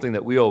this is something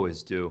that we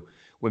always do.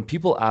 When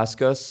people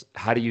ask us,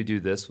 how do you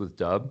do this with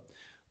Dubb?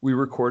 We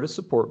record a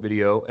support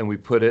video and we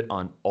put it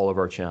on all of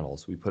our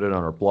channels. We put it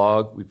on our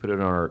blog, we put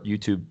it on our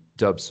YouTube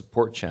Dubb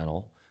support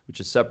channel, which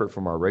is separate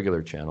from our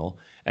regular channel.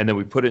 And then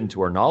we put it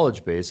into our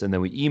knowledge base and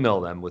then we email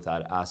them with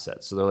that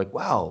asset. So they're like,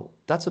 wow,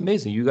 that's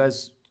amazing. You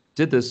guys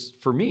did this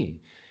for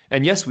me.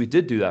 And yes, we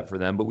did do that for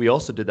them, but we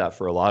also did that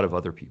for a lot of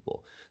other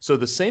people. So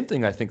the same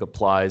thing I think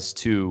applies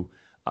to,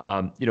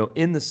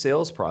 in the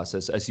sales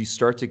process, as you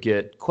start to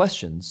get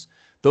questions,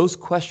 those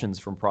questions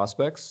from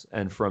prospects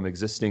and from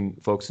existing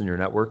folks in your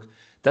network,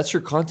 that's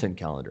your content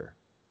calendar.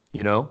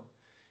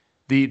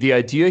 The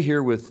idea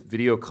here with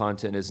video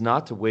content is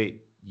not to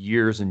wait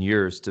years and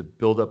years to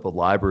build up a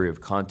library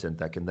of content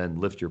that can then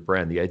lift your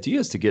brand. The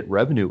idea is to get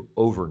revenue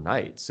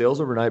overnight,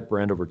 sales overnight,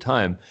 brand over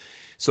time.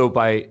 So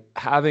by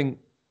having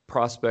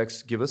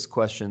prospects give us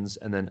questions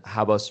and then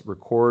have us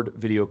record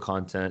video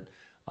content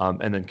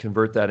and then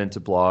convert that into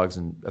blogs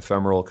and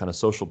ephemeral kind of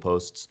social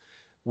posts,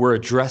 we're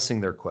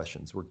addressing their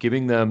questions. We're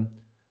giving them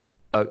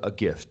a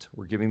gift.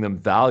 We're giving them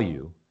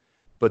value,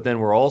 but then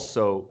we're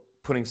also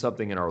putting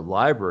something in our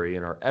library,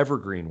 in our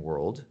evergreen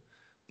world,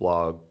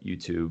 blog,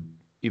 YouTube,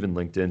 even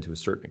LinkedIn to a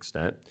certain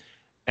extent.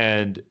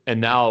 And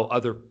now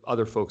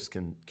other folks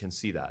can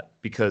see that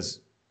because,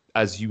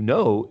 as you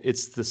know,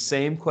 it's the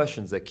same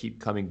questions that keep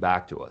coming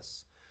back to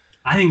us.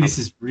 I think this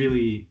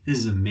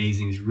is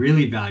amazing. It's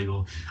really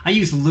valuable. I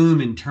use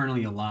Loom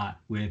internally a lot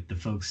with the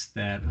folks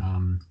that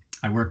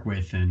I work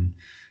with and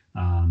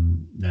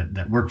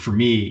that work for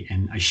me,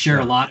 and I share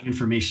a lot of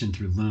information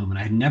through Loom. And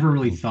I had never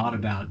really thought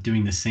about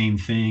doing the same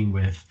thing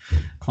with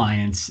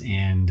clients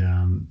and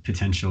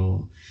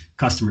potential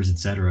customers, et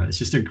cetera. It's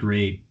just a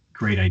great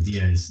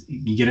idea. Is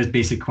you get a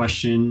basic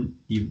question,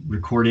 you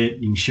record it,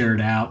 you can share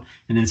it out,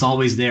 and then it's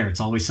always there.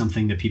 It's always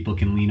something that people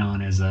can lean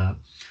on as an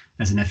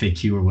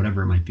FAQ or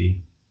whatever it might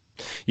be.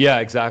 Yeah,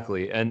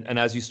 exactly. And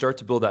as you start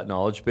to build that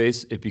knowledge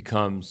base, it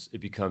becomes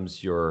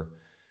your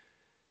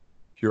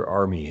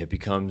army. It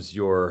becomes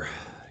your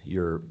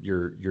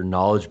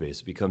knowledge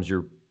base. It becomes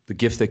the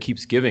gift that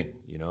keeps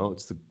giving.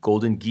 It's the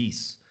golden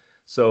geese.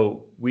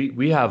 So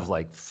we have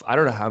I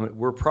don't know how many.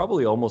 We're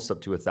probably almost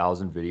up to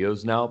 1,000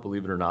 videos now,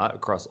 believe it or not,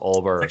 across all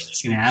of our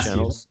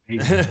channels.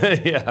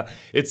 Yeah,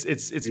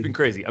 it's been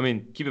crazy. I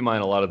mean, keep in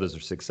mind a lot of those are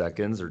 6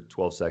 seconds or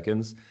 12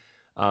 seconds.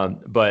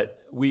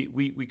 But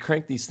we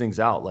crank these things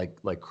out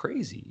like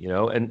crazy,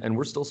 and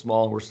we're still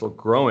small and we're still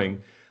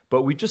growing,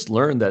 but we just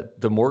learned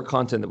that the more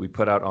content that we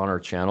put out on our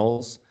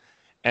channels,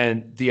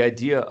 and the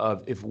idea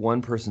of if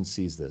one person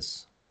sees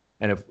this,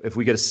 and if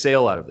we get a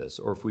sale out of this,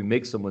 or if we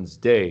make someone's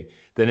day,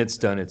 then it's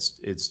done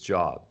its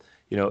job.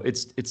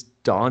 It's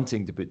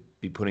daunting to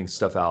be putting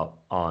stuff out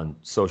on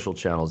social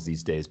channels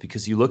these days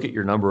because you look at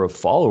your number of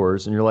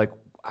followers and you're like,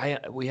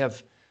 we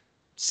have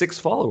 6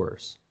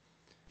 followers.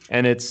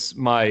 And it's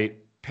my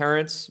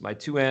parents, my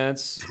 2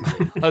 aunts,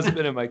 my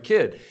husband, and my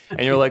kid.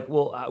 And you're like,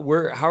 well,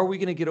 how are we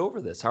going to get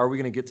over this? How are we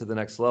going to get to the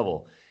next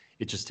level?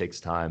 It just takes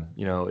time.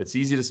 It's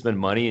easy to spend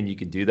money, and you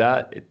can do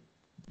that.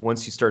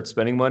 Once you start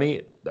spending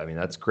money, I mean,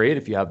 that's great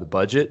if you have the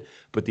budget,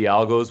 but the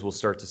algos will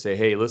start to say,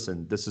 hey,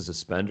 listen, this is a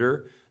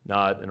spender,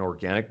 not an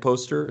organic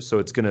poster. So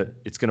it's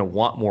gonna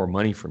want more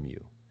money from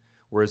you.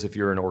 Whereas if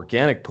you're an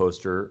organic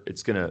poster,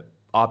 it's gonna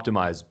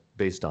optimize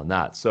based on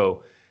that.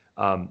 So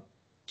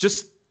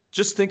just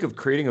think of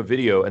creating a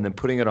video and then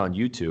putting it on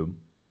YouTube,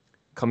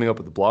 coming up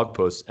with a blog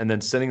post, and then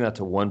sending that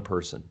to one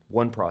person,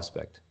 one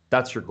prospect.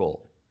 That's your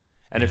goal.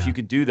 And if you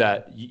can do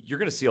that, you're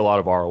going to see a lot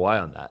of ROI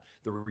on that.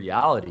 The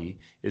reality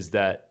is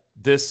that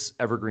this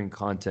evergreen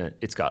content,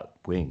 it's got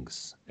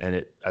wings.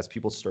 And as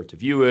people start to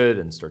view it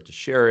and start to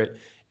share it,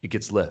 it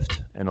gets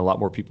lift and a lot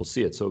more people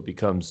see it. So it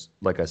becomes,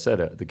 like I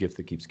said, the gift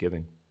that keeps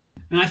giving.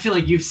 And I feel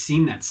like you've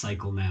seen that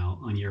cycle now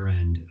on your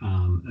end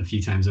a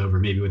few times over,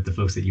 maybe with the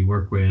folks that you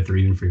work with or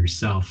even for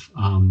yourself.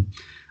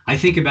 I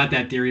think about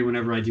that theory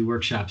whenever I do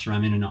workshops or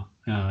I'm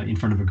in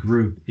front of a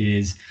group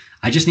is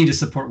I just need to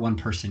support one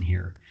person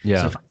here.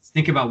 Yeah. So if I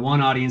think about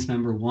one audience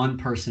member, one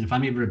person, if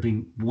I'm able to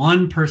bring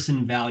one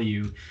person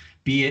value,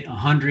 be it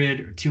 100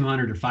 or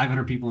 200 or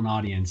 500 people in an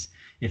audience,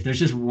 if there's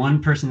just one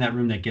person in that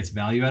room that gets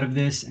value out of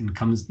this and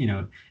comes,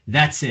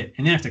 that's it.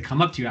 And they have to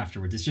come up to you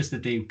afterwards. It's just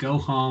that they go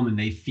home and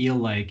they feel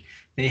like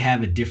they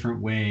have a different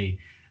way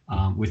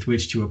with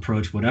which to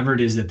approach whatever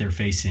it is that they're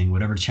facing,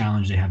 whatever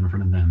challenge they have in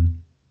front of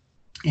them.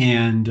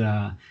 And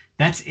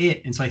that's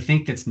it. And so I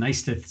think that's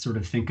nice to sort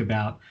of think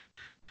about,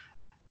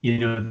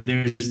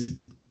 there's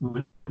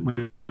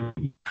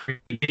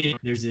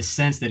this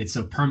sense that it's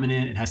so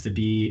permanent, it has to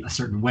be a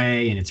certain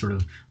way, and it's sort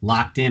of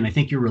locked in. I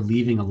think you're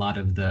relieving a lot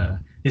of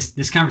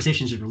this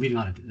conversation is just relieving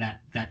a lot of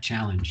that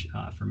challenge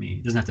for me.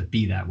 It doesn't have to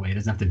be that way. It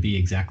doesn't have to be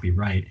exactly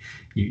right.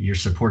 You're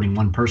supporting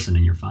one person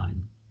and you're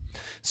fine.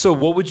 So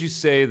what would you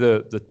say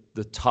the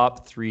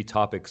top 3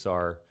 topics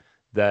are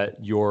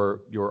that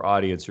your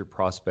audience, your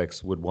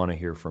prospects would want to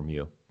hear from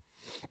you?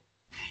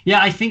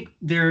 Yeah, I think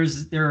there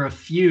are a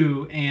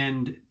few,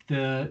 and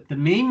the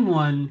main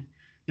one,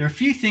 there are a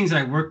few things that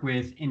I work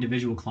with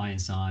individual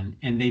clients on,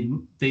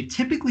 and they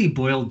typically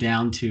boil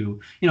down to,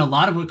 a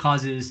lot of what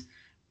causes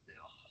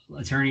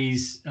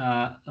attorneys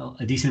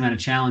a decent amount of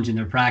challenge in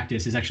their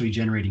practice is actually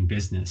generating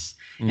business.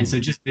 And so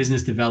just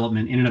business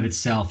development in and of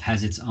itself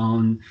has its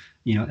own,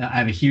 I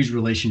have a huge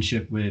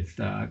relationship with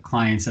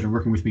clients that are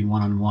working with me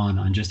one-on-one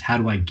on just how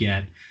do I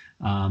get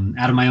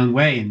out of my own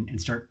way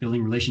and start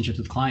building relationships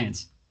with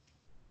clients.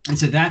 And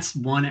so that's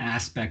one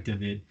aspect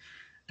of it.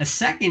 A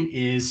second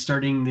is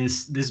starting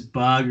this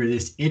bug or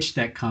this itch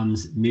that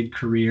comes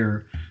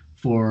mid-career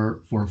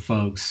for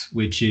folks,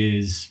 which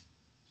is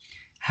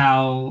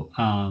how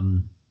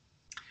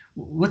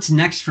what's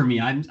next for me?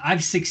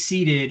 I've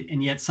succeeded,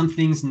 and yet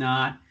something's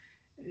not.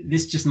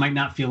 This just might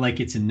not feel like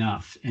it's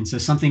enough, and so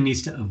something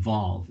needs to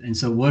evolve. And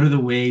so, what are the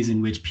ways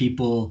in which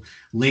people,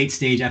 late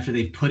stage, after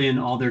they've put in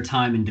all their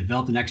time and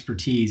developed an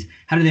expertise,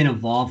 how do they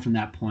evolve from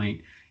that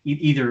point?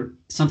 Either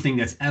something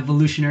that's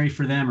evolutionary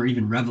for them or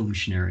even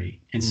revolutionary.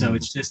 And so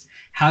it's just,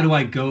 how do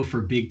I go for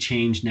big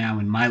change now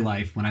in my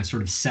life when I've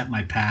sort of set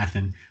my path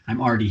and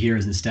I'm already here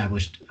as an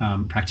established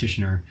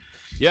practitioner?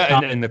 Yeah,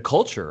 and the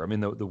culture. I mean,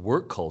 the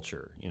work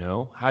culture.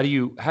 How do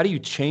you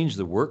change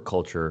the work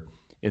culture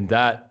in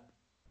that,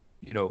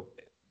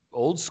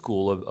 old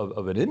school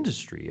of an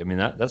industry? I mean,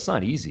 that's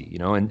not easy.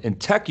 In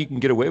tech, you can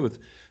get away with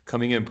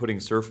coming in, putting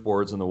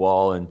surfboards on the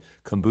wall and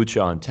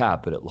kombucha on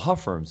tap, but at law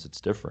firms,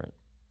 it's different.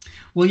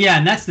 Well, yeah,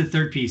 and that's the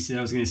third piece that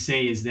I was going to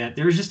say, is that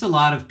there's just a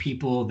lot of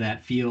people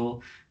that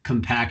feel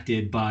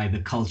compacted by the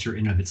culture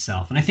in of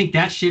itself. And I think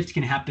that shift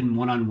can happen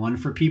one-on-one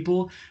for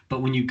people.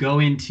 But when you go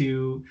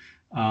into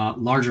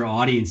larger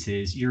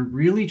audiences, you're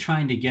really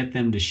trying to get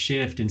them to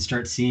shift and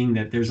start seeing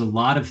that there's a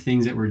lot of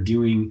things that we're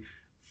doing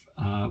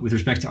with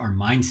respect to our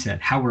mindset,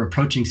 how we're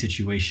approaching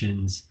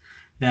situations,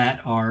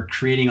 that are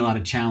creating a lot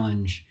of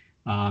challenge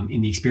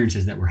in the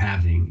experiences that we're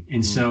having.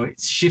 And so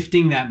it's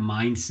shifting that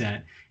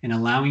mindset and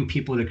allowing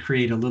people to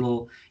create a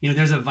little,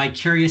 there's a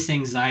vicarious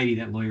anxiety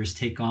that lawyers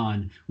take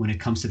on when it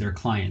comes to their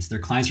clients. Their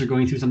clients are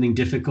going through something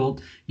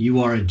difficult. You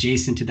are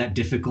adjacent to that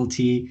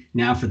difficulty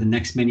now for the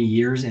next many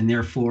years, and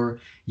therefore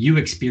you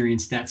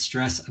experience that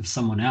stress of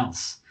someone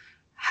else.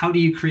 How do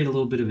you create a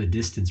little bit of a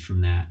distance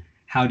from that?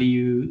 How do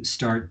you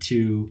start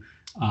to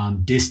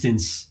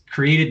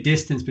create a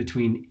distance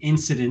between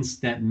incidents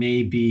that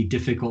may be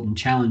difficult and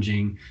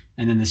challenging,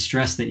 and then the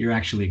stress that you're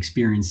actually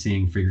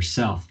experiencing for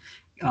yourself?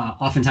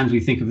 Oftentimes we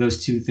think of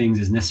those two things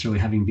as necessarily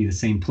having to be the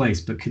same place,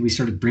 but could we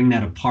sort of bring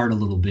that apart a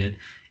little bit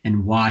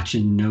and watch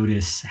and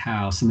notice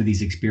how some of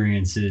these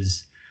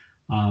experiences,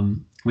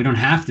 we don't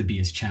have to be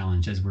as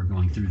challenged as we're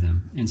going through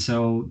them. And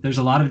so there's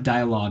a lot of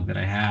dialogue that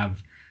I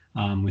have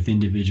with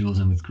individuals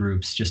and with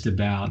groups just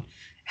about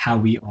how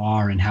we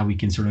are and how we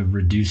can sort of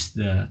reduce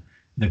the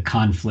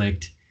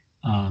conflict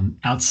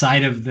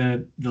outside of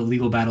the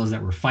legal battles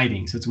that we're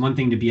fighting. So it's one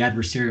thing to be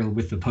adversarial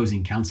with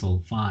opposing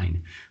counsel,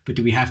 fine, but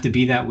do we have to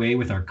be that way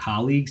with our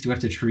colleagues? Do we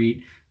have to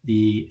treat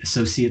the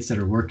associates that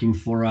are working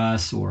for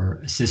us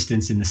or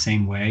assistants in the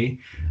same way?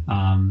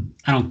 I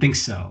don't think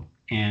so.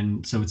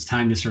 And so it's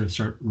time to sort of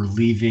start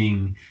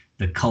relieving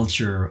the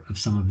culture of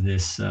some of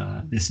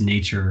this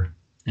nature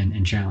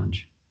and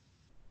challenge.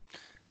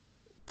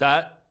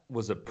 That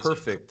was a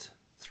perfect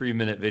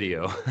 3-minute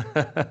video.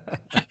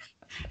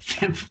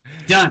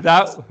 Done.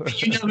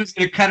 You know who's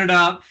going to cut it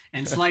up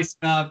and slice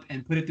it up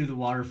and put it through the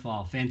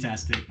waterfall.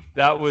 Fantastic.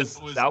 That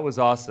was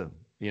awesome.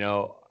 You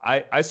know,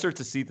 I start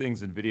to see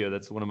things in video.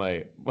 That's one of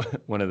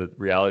the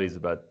realities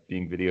about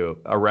being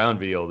around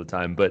video all the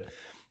time. But,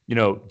 you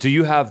know, do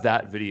you have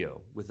that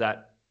video with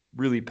that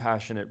really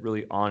passionate,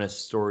 really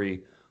honest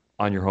story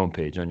on your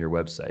homepage, on your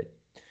website?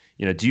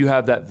 You know, do you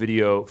have that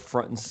video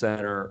front and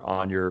center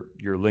on your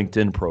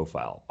LinkedIn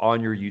profile, on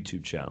your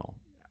YouTube channel?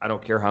 I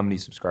don't care how many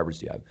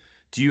subscribers you have.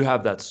 Do you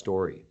have that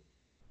story?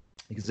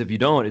 Because if you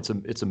don't, it's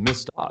a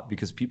missed stop,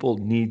 because people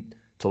need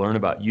to learn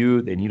about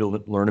you. They need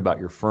to learn about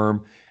your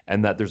firm,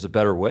 and that there's a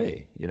better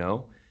way, you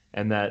know,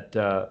 and that,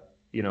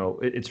 you know,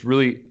 it's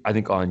really, I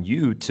think, on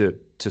you to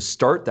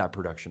start that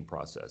production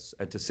process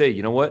and to say,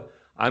 you know what,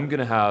 I'm going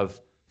to have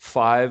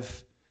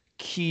 5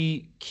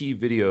 key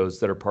videos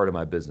that are part of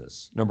my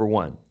business. Number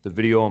 1, the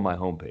video on my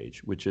homepage,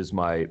 which is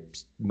my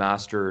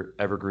master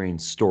evergreen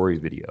story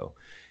video.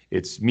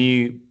 It's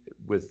me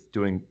with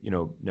doing, you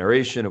know,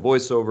 narration, a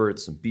voiceover.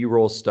 It's some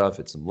B-roll stuff.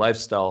 It's some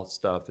lifestyle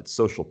stuff. It's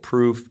social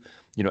proof,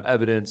 you know,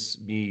 evidence,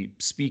 me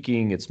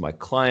speaking. It's my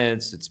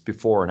clients. It's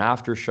before and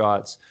after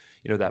shots,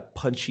 you know, that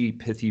punchy,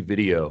 pithy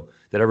video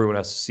that everyone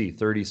has to see,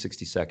 30,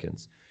 60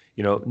 seconds.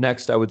 You know,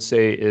 next I would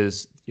say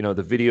is, you know,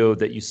 the video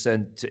that you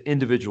send to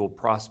individual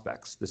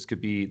prospects. This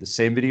could be the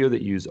same video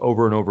that you use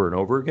over and over and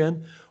over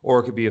again, or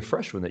it could be a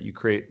fresh one that you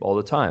create all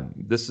the time.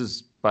 This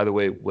is, by the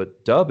way,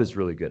 what Dubb is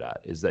really good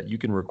at, is that you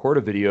can record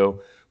a video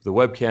with a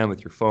webcam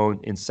with your phone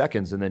in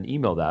seconds and then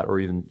email that, or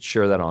even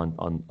share that on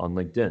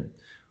LinkedIn,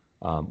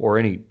 or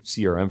any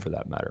CRM for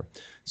that matter.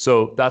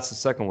 So that's the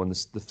second one.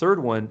 The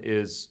third one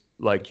is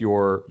like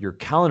your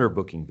calendar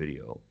booking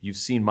video. You've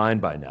seen mine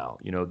by now.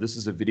 You know, this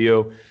is a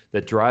video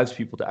that drives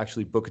people to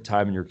actually book a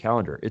time in your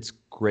calendar. It's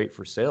great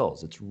for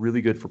sales. It's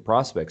really good for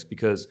prospects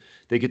because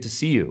they get to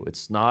see you.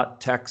 It's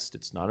not text.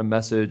 It's not a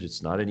message.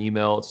 It's not an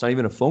email. It's not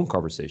even a phone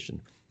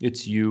conversation.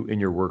 It's you in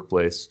your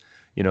workplace,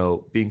 you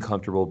know, being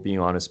comfortable, being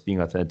honest,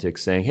 being authentic,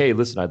 saying, hey,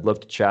 listen, I'd love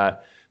to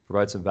chat,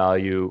 provide some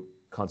value,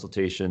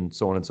 consultation,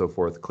 so on and so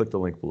forth. Click the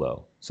link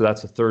below. So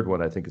that's the third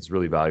one. I think it's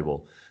really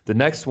valuable. The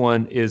next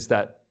one is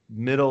that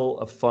middle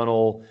of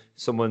funnel.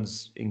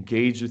 Someone's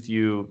engaged with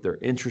you, they're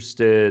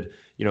interested,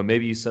 you know,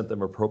 maybe you sent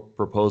them a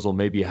proposal,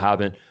 maybe you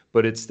haven't,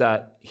 but it's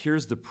that,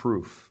 here's the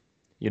proof,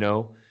 you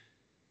know,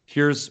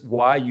 here's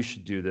why you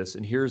should do this,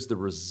 and here's the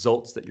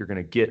results that you're going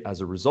to get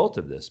as a result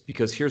of this,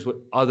 because here's what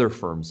other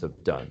firms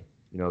have done.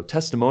 You know,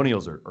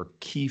 testimonials are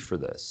key for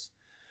this.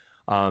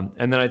 And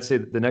then I'd say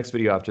that the next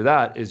video after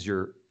that is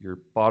your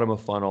bottom of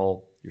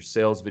funnel, your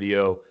sales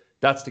video.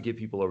 That's to get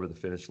people over the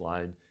finish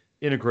line.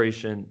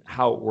 Integration,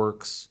 how it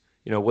works,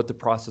 you know, what the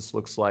process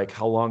looks like,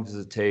 how long does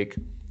it take,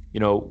 you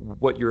know,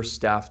 what your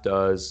staff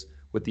does,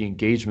 what the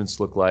engagements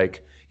look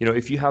like. You know,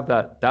 if you have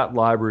that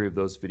library of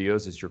those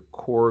videos as your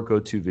core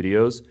go-to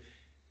videos,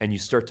 and you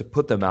start to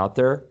put them out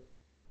there,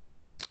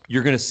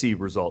 you're going to see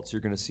results.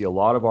 You're going to see a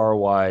lot of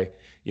ROI.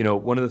 You know,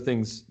 one of the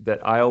things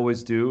that I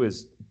always do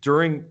is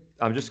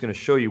I'm just going to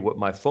show you what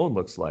my phone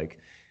looks like.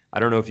 I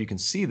don't know if you can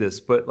see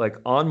this, but like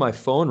on my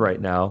phone right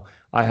now,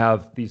 I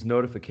have these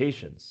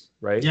notifications,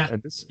 right? Yeah.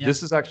 And this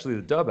is actually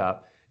the Dubb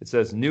app. It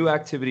says new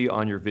activity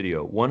on your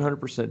video,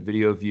 100%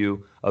 video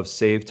view of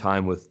save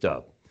time with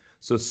Dubb.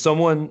 So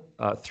someone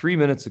 3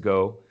 minutes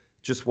ago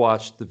just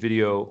watched the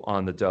video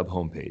on the Dubb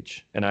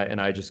homepage, and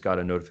I just got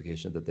a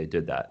notification that they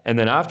did that. And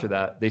then after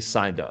that, they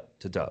signed up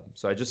to Dubb.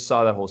 So I just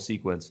saw that whole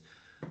sequence.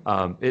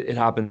 It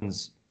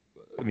happens,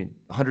 I mean,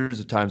 hundreds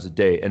of times a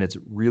day, and it's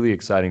really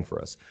exciting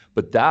for us.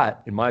 But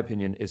that, in my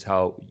opinion, is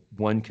how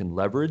one can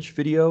leverage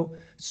video,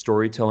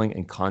 storytelling,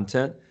 and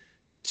content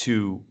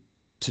to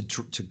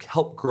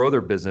help grow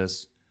their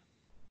business,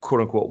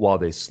 quote unquote, while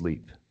they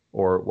sleep,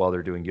 or while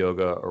they're doing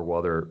yoga, or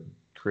while they're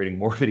creating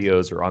more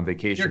videos, or on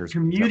vacation.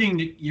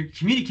 You're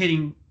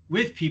communicating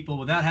with people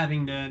without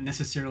having to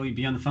necessarily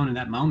be on the phone in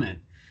that moment,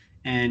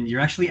 and you're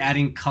actually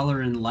adding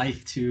color and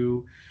life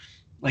to,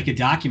 like, a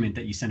document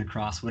that you send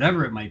across,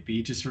 whatever it might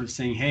be, just sort of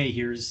saying, hey,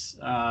 here's,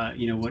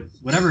 you know,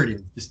 whatever it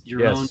is, just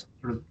your own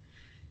sort of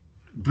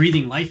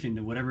breathing life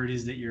into whatever it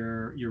is that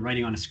you're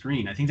writing on a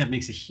screen. I think that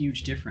makes a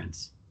huge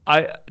difference.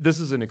 This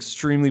is an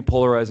extremely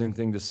polarizing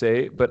thing to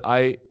say, but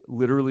I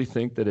literally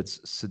think that it's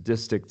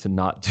sadistic to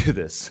not do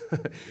this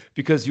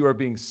because you are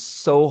being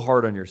so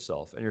hard on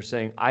yourself, and you're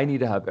saying, I need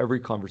to have every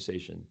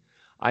conversation.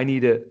 I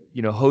need to,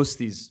 you know, host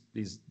these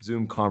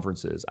Zoom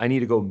conferences. I need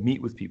to go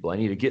meet with people. I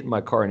need to get in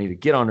my car. I need to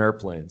get on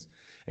airplanes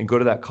and go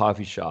to that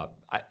coffee shop.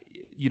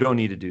 You don't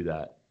need to do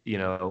that. You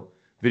know,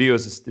 Video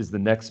is the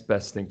next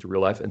best thing to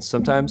real life. And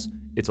sometimes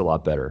it's a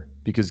lot better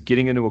because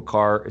getting into a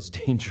car is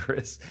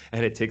dangerous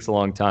and it takes a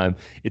long time.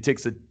 It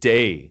takes a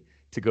day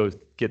to go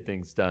get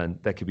things done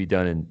that could be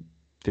done in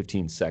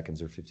 15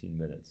 seconds or 15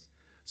 minutes.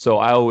 So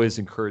I always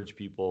encourage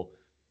people,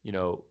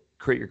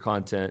 create your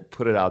content,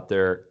 put it out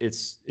there.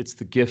 It's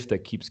the gift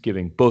that keeps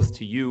giving both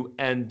to you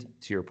and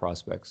to your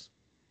prospects.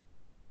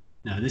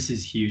 No, this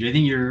is huge. I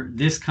think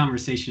this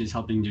conversation is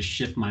helping to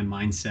shift my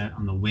mindset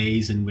on the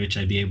ways in which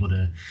I'd be able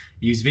to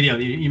use video.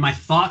 My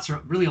thoughts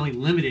are really only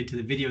limited to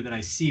the video that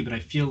I see, but I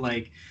feel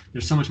like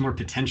there's so much more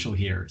potential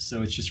here.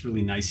 So it's just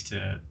really nice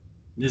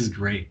this is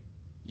great.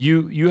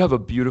 You have a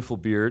beautiful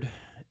beard,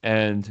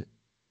 and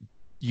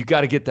you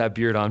got to get that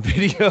beard on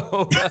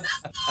video.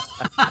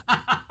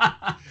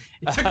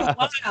 It took a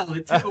while.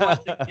 It took a while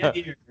to get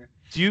here.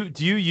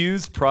 Do you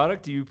use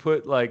product? Do you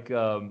put like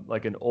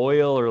an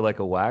oil or like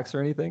a wax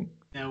or anything?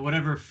 Yeah,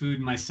 whatever food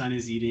my son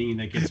is eating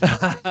that gets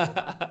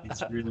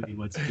it's really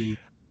what's being.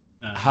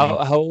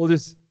 How old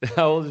is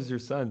your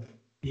son?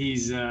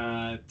 He's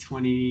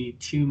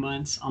 22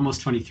 months,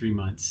 almost 23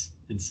 months,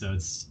 and so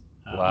it's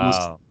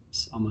wow.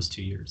 Almost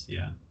 2 years.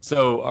 Yeah.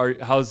 So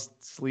how's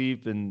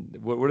sleep, and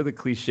what are the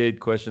cliched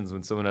questions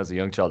when someone has a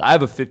young child? I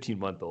have a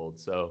 15-month-old,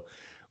 so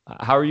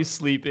how are you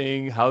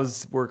sleeping?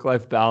 How's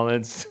work-life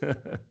balance?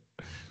 The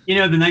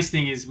nice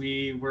thing is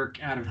we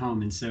work out of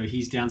home, and so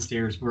he's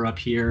downstairs, we're up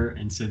here,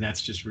 and so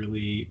that's just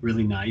really,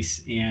 really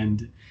nice.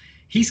 And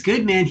he's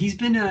good, man. He's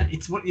been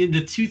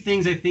the two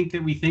things I think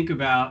that we think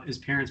about as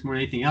parents more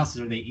than anything else is,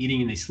 are they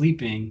eating and they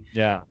sleeping?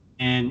 Yeah.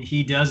 And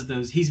he does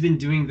those. He's been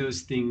doing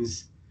those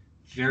things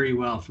very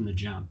well from the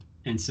jump.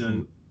 And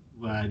so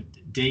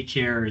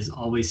daycare is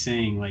always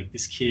saying, like,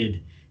 this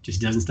kid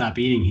just doesn't stop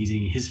eating. He's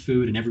eating his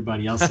food and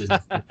everybody else's.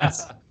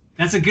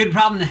 That's a good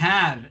problem to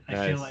have,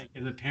 I feel like,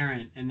 as a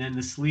parent. And then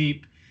the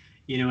sleep,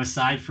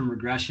 aside from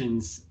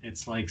regressions,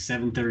 it's like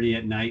 7:30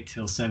 at night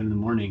till 7 in the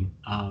morning.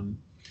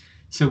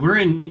 So we're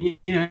in,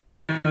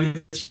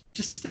 it's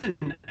just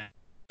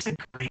it's been a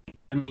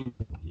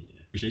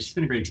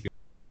great experience.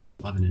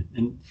 Loving it.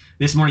 And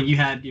this morning you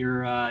had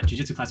your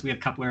jiu-jitsu class. We have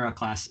capoeira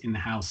class in the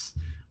house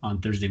on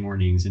Thursday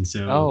mornings. And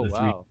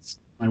so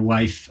my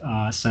wife,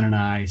 son, and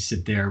I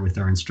sit there with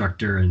our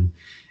instructor, and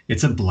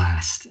it's a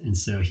blast. And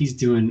so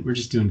we're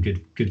just doing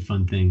good,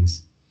 fun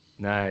things.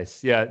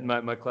 Nice. Yeah.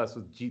 My class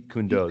was Jeet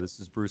Kune Do.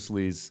 This is Bruce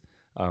Lee's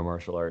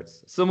martial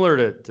arts,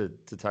 similar to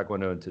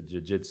Taekwondo and to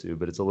jiu-jitsu,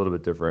 but it's a little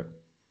bit different.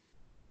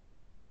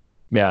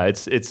 Yeah,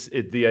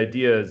 the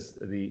idea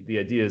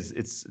is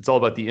it's all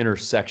about the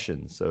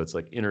intersection. So it's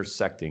like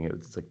intersecting.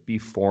 It's like be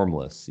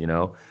formless,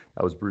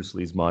 That was Bruce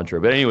Lee's mantra.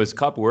 But anyways,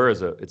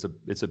 capoeira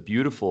it's a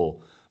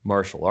beautiful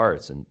martial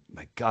arts, and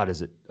my God,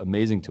 is it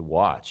amazing to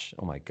watch.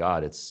 Oh my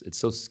God, it's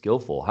so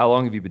skillful. How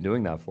long have you been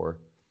doing that for?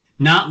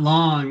 Not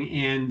long,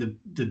 and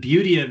the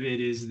beauty of it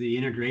is the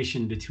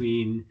integration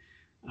between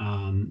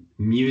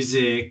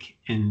music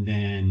and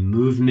then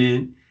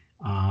movement,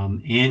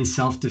 and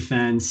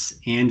self-defense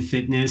and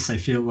fitness. I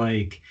feel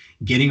like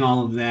getting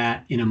all of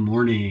that in a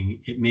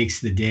morning, it makes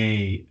the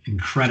day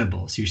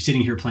incredible. So you're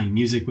sitting here playing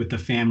music with the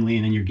family,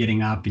 and then you're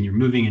getting up and you're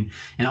moving,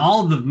 and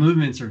all of the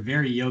movements are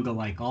very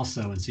yoga-like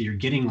also. And so you're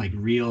getting like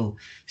real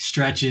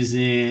stretches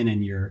in,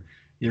 and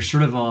there's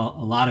sort of a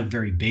lot of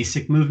very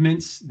basic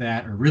movements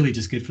that are really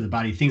just good for the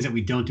body, things that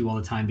we don't do all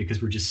the time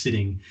because we're just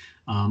sitting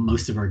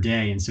most of our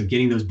day. And so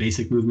getting those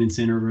basic movements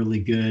in are really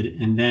good.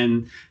 And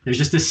then there's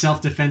just this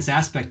self-defense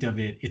aspect of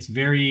it. It's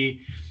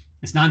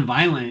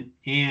non-violent,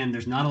 and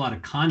there's not a lot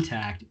of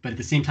contact, but at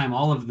the same time,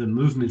 all of the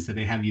movements that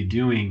they have you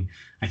doing,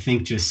 I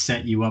think, just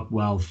set you up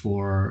well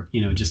for,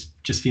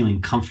 just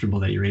feeling comfortable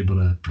that you're able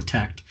to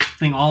protect. I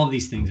think all of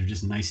these things are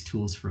just nice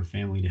tools for a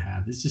family to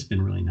have. It's just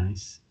been really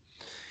nice.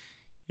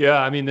 Yeah,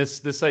 I mean,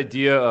 this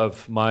idea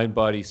of mind,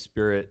 body,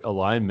 spirit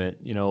alignment,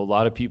 a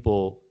lot of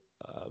people,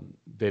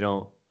 they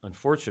don't,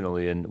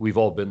 unfortunately, and we've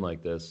all been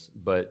like this,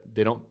 but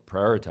they don't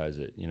prioritize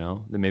it,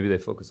 Maybe they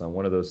focus on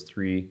one of those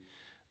three,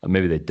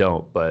 maybe they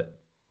don't,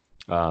 but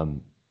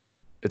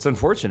it's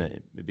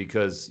unfortunate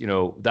because,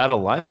 that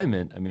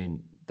alignment, I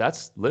mean,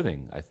 that's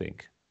living, I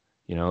think,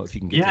 if you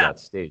can get to that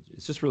stage.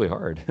 It's just really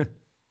hard.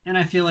 And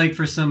I feel like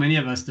for so many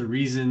of us, the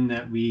reason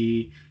that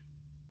we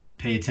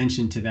pay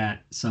attention to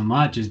that so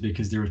much is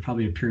because there was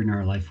probably a period in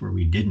our life where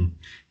we didn't.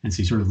 And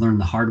so you sort of learn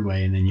the hard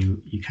way, and then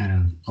you kind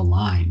of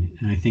align.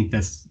 And I think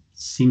that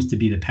seems to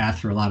be the path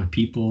for a lot of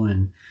people.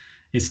 And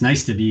it's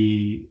nice to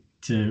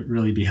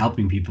really be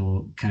helping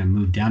people kind of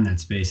move down that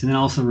space. And then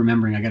also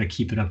remembering I got to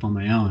keep it up on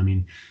my own. I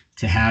mean,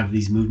 to have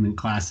these movement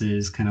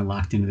classes kind of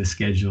locked into the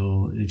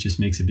schedule, it just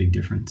makes a big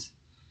difference.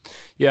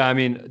 Yeah, I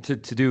mean, to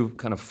do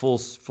kind of full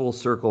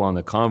circle on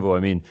the convo, I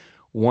mean,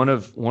 one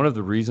of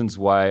the reasons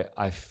why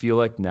I feel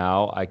like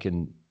now I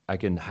can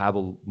have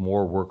a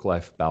more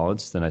work-life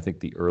balance than I think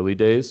the early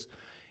days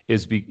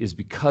is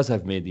because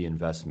I've made the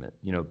investment,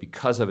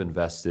 because I've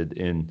invested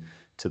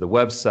to the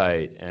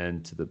website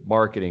and to the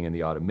marketing and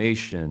the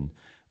automation.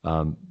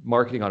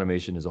 Marketing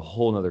automation is a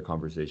whole nother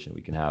conversation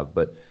we can have,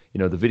 but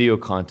the video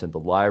content, the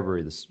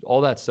library,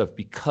 all that stuff,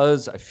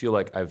 because I feel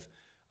like I've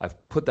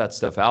I've put that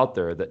stuff out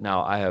there that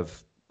now I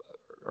have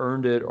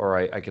earned it, or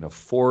I can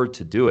afford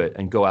to do it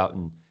and go out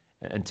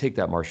and take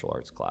that martial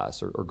arts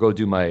class, or go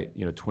do my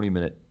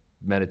 20-minute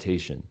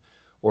meditation,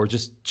 or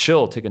just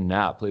chill, take a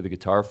nap, play the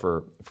guitar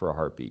for a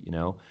heartbeat.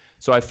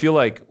 So I feel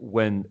like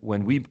when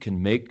we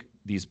can make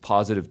these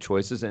positive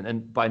choices,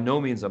 and by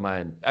no means am I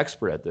an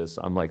expert at this,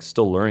 I'm like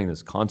still learning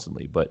this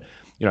constantly, but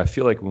I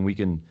feel like when we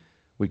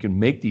can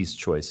make these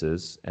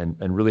choices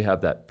and really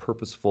have that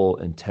purposeful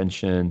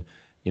intention,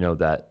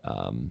 that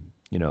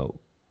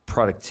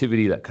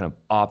productivity, that kind of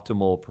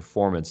optimal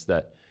performance,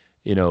 that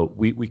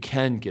we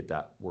can get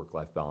that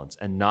work-life balance,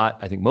 and not,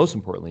 I think most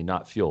importantly,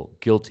 not feel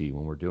guilty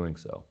when we're doing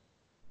so.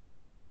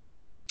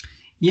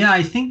 Yeah,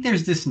 I think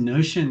there's this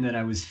notion that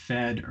I was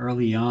fed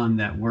early on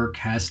that work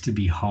has to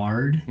be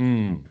hard.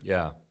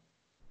 Yeah.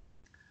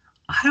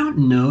 I don't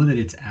know that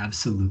it's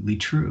absolutely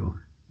true.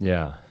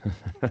 Yeah.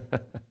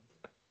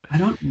 I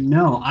don't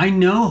know. I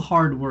know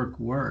hard work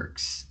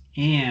works,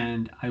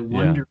 and I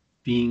wonder if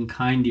being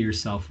kind to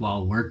yourself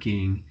while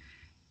working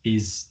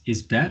is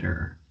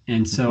better.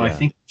 And so I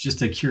think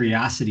just a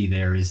curiosity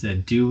there is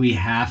that, do we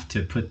have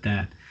to put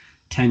that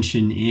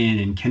tension in,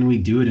 and can we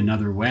do it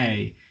another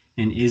way?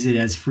 And is it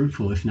as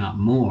fruitful, if not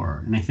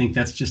more? And I think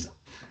that's just,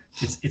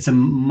 it's a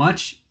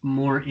much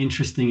more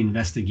interesting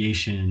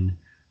investigation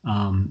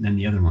than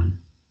the other one.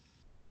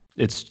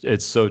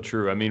 It's so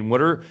true. I mean,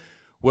 what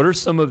are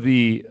some of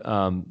the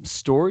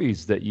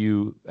stories that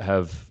you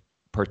have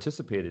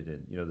participated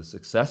in? The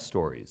success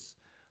stories.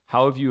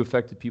 How have you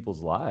affected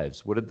people's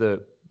lives? What did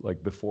the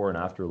before and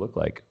after look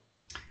like?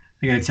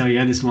 I got to tell you, I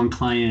had this one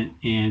client,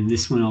 and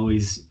this one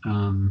always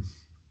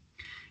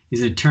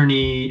is an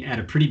attorney at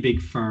a pretty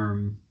big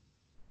firm,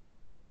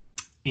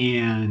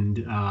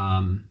 and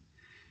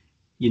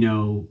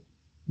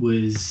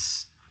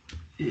was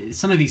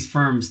some of these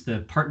firms, the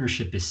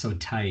partnership is so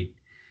tight,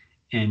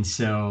 and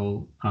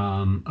so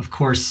of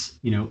course,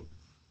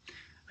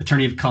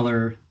 attorney of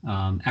color,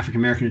 African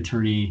American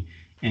attorney,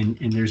 and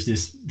there's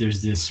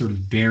this sort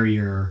of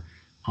barrier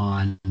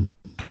on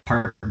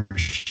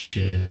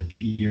partnership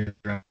year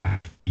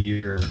after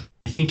year.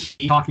 I think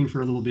he's talking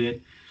for a little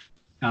bit.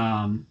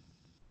 And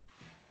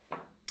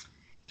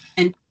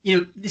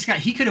this guy,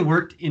 he could have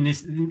worked in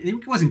this,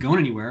 it wasn't going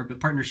anywhere, but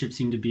partnership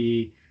seemed to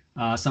be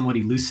somewhat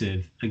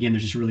elusive. Again,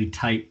 there's just a really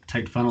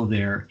tight funnel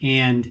there.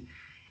 And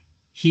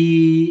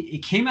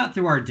it came out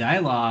through our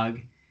dialogue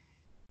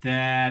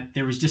that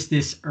there was just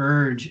this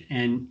urge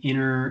and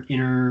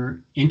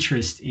inner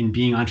interest in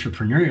being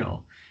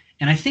entrepreneurial.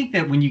 And I think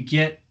that when you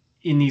get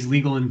in these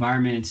legal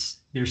environments,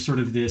 there's sort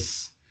of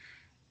this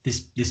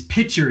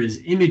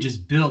image is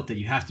built that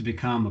you have to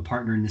become a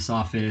partner in this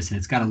office, and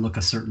it's got to look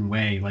a certain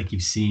way, like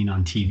you've seen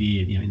on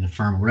TV, in the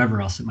firm or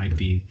wherever else it might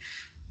be.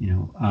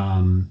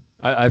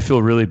 I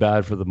feel really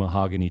bad for the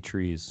mahogany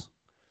trees.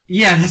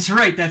 Yeah, that's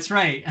right.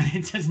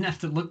 It doesn't have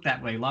to look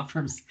that way. Law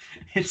firms,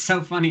 it's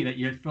so funny that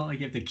you feel like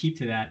you have to keep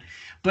to that.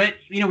 But,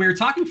 we were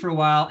talking for a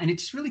while, and it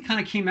just really kind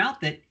of came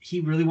out that he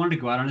really wanted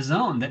to go out on his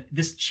own, that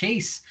this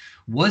chase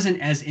wasn't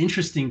as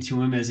interesting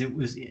to him as it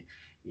was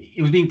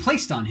being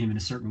placed on him in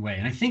a certain way.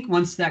 And I think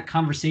once that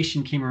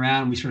conversation came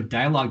around, we sort of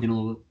dialogued in a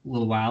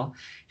little while,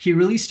 he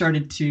really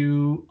started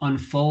to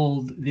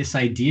unfold this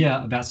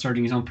idea about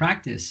starting his own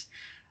practice.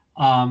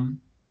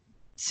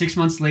 6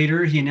 months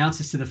later, he announced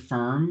this to the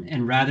firm,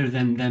 and rather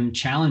than them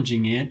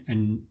challenging it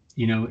and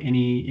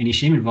any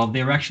shame involved,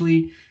 they were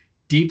actually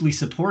deeply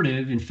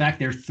supportive. In fact,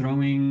 they're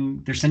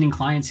sending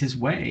clients his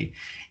way,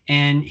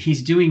 and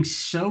he's doing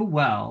so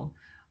well.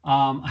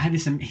 I had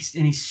this, and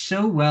he's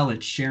so well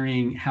at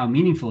sharing how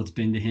meaningful it's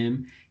been to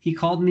him. He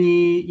called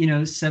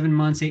me, 7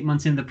 months, 8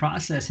 months into the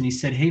process, and he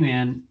said, "Hey,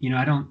 man,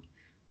 I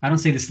don't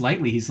say this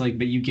lightly." He's like,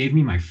 "But you gave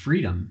me my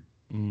freedom."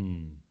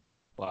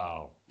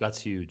 Wow,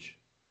 that's huge.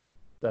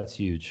 That's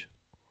huge.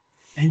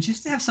 And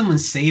just to have someone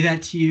say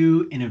that to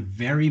you in a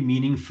very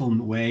meaningful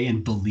way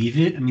and believe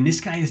it. I mean,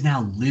 this guy is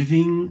now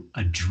living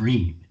a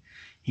dream.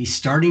 He's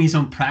starting his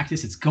own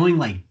practice. It's going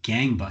like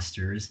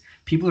gangbusters.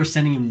 People are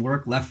sending him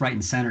work left, right,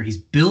 and center. He's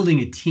building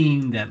a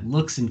team that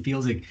looks and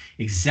feels like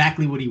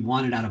exactly what he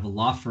wanted out of a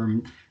law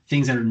firm,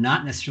 things that are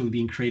not necessarily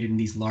being created in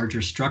these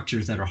larger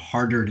structures that are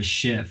harder to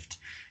shift.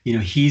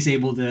 He's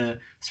able to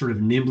sort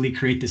of nimbly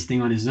create this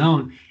thing on his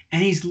own.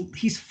 And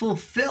he's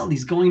fulfilled.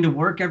 He's going to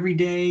work every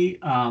day,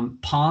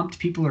 pumped.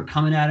 People are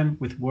coming at him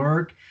with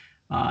work.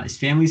 His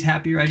family's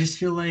happier. I just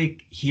feel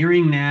like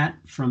hearing that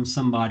from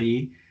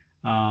somebody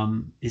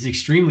is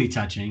extremely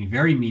touching,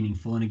 very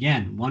meaningful. And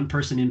again, one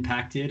person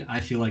impacted,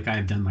 I feel like I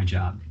have done my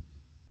job.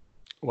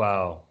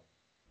 Wow.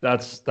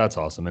 That's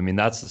awesome. I mean,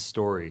 that's the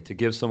story, to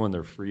give someone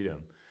their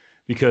freedom,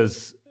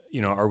 because,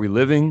 are we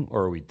living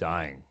or are we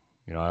dying?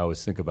 I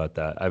always think about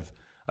that.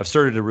 I've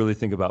started to really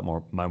think about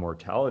my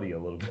mortality a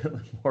little bit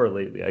more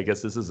lately. I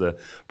guess this is a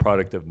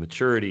product of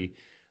maturity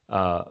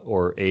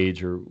or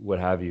age or what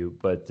have you.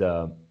 But,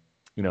 a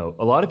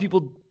lot of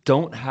people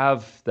don't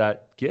have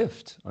that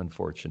gift,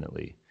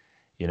 unfortunately,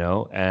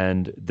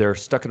 and they're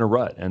stuck in a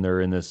rut, and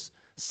they're in this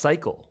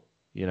cycle,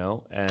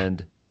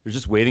 and They're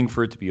just waiting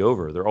for it to be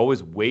over. They're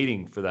always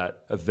waiting for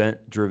that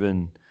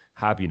event-driven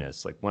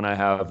happiness. Like when I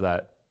have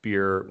that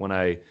beer, when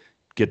I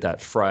get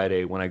that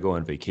Friday, when I go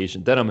on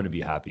vacation, then I'm going to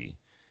be happy.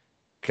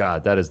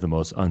 God, that is the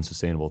most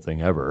unsustainable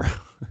thing ever.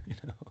 You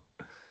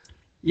know?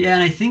 Yeah,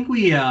 and I think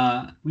we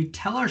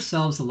tell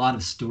ourselves a lot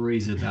of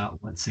stories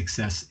about what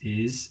success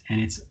is, and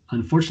it's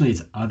unfortunately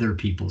it's other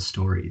people's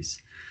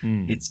stories.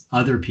 It's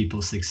other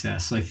people's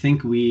success. So I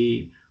think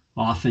we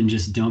often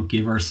just don't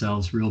give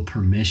ourselves real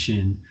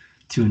permission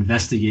to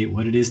investigate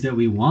what it is that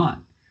we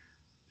want.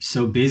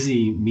 So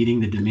busy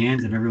meeting the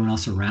demands of everyone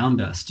else around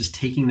us, just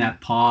taking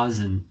that pause.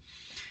 And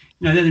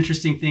the other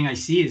interesting thing I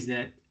see is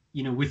that,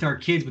 with our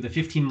kids, with a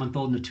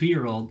 15-month-old and a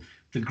 2-year-old,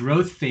 the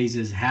growth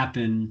phases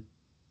happen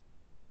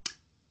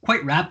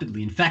quite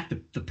rapidly. In fact,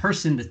 the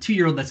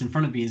 2-year-old that's in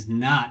front of me is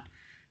not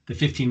the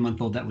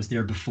 15-month-old that was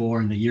there before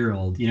and the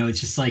year-old.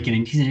 It's just like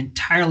he's an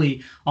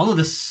entirely, all of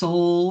the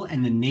soul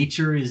and the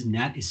nature is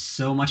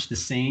so much the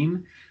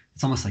same.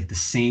 It's almost like the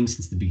same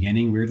since the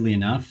beginning, weirdly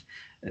enough.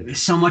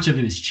 So much of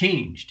it has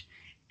changed.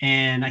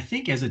 And I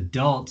think as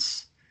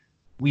adults,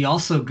 we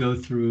also go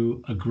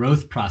through a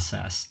growth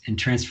process and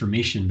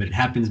transformation, but it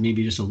happens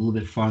maybe just a little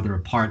bit farther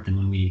apart than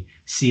when we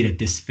see it at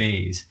this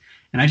phase.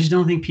 And I just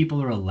don't think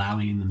people are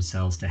allowing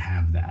themselves to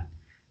have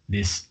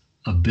this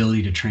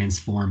ability to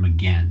transform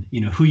again.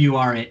 Who you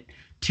are at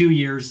 2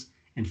 years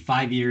and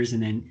 5 years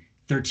and then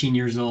 13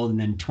 years old and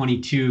then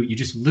 22, you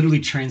just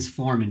literally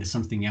transform into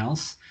something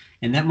else.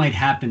 And that might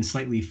happen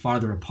slightly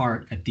farther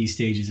apart at these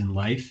stages in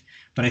life.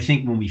 But I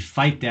think when we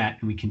fight that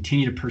and we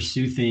continue to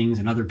pursue things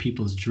and other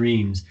people's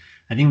dreams,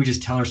 I think we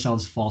just tell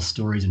ourselves false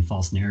stories and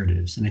false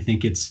narratives. And I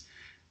think it's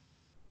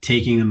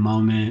taking a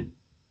moment,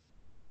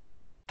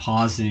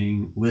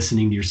 pausing,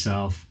 listening to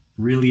yourself,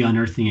 really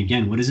unearthing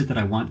again, what is it that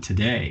I want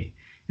today?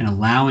 And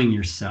allowing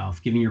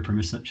yourself, giving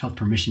yourself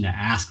permission to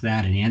ask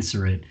that and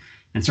answer it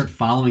and start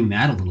following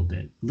that a little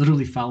bit,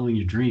 literally following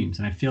your dreams.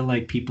 And I feel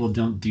like people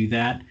don't do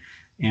that.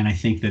 And I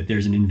think that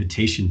there's an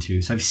invitation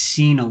to. So I've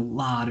seen a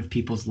lot of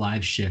people's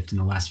lives shift in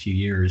the last few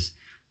years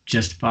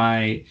just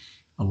by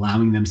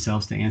allowing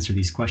themselves to answer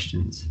these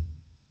questions.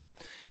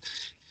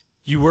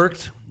 You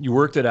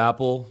worked at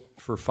Apple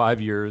for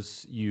 5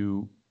 years.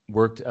 You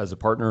worked as a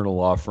partner in a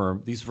law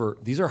firm. These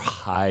are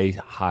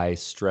high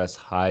stress,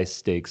 high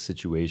stakes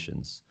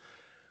situations.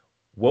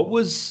 What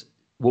was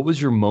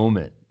your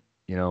moment?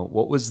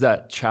 What was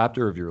that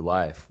chapter of your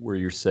life where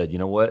you said, you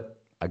know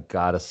what, I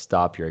gotta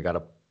stop here. I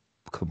gotta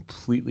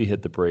completely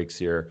hit the brakes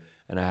here,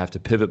 and I have to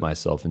pivot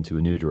myself into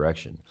a new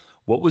direction.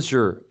 What was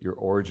your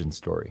origin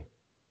story?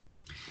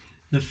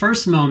 The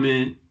first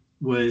moment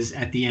was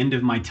at the end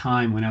of my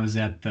time when I was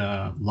at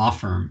the law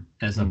firm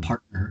as a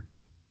partner.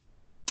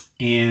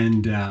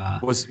 And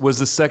was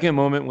the second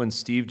moment when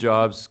Steve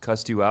Jobs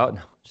cussed you out?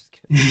 No, just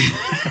kidding.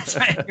 That's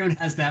right. Everyone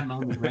has that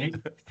moment, right?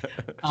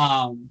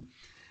 I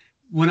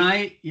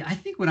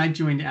think when I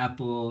joined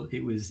Apple,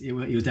 it was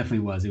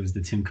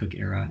the Tim Cook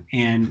era.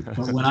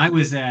 But when I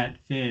was at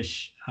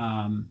Fish,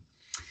 I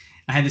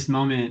had this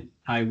moment.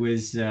 I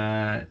was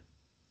on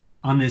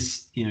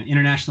this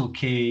international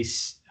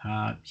case,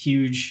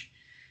 huge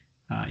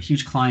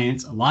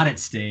clients, a lot at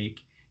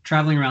stake,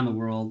 traveling around the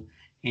world.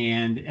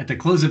 And at the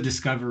close of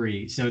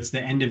discovery, so it's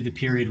the end of the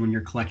period when you're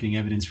collecting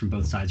evidence from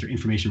both sides or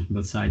information from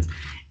both sides,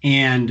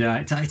 and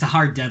it's a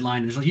hard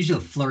deadline. There's usually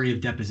a flurry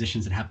of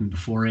depositions that happen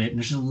before it, and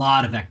there's just a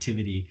lot of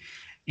activity.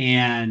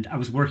 And I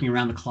was working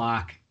around the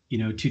clock,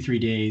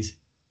 2-3 days,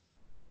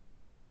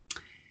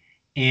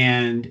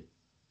 and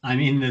I'm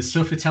in the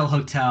Sofitel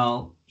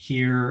Hotel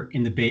here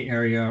in the Bay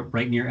Area,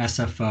 right near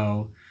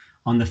SFO,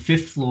 on the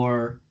 5th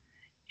floor,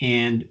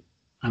 and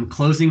I'm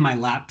closing my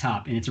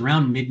laptop, and it's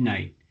around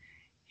midnight.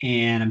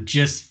 And I'm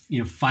just,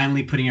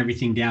 finally putting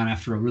everything down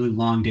after a really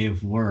long day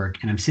of work.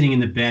 And I'm sitting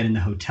in the bed in the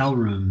hotel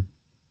room,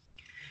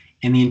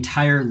 and the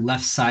entire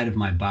left side of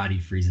my body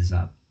freezes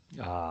up.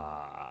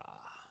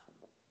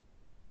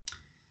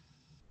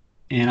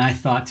 And I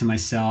thought to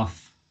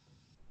myself,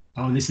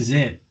 oh, this is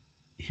it.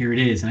 Here it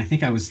is. And I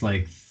think I was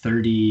like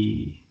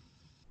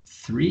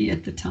 33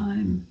 at the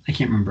time. I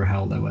can't remember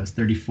how old I was,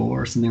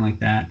 34 or something like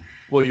that.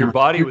 Well, your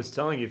body was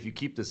telling you, if you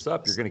keep this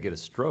up, you're going to get a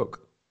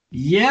stroke.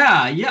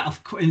 Yeah,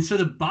 of course. And so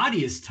the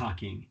body is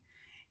talking,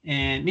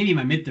 and maybe in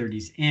my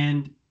mid-30s,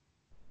 and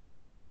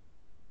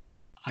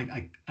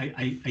I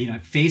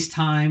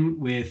FaceTime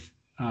with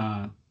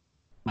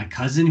my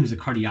cousin who's a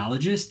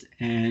cardiologist,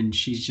 and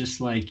she's just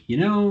like,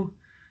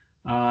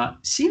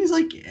 seems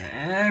like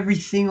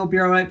everything will be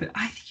all right, but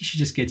I think you should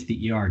just get to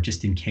the ER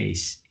just in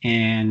case.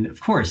 And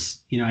of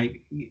course,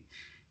 they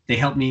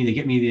help me, they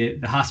get me to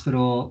the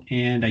hospital,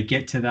 and I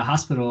get to the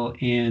hospital,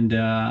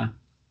 and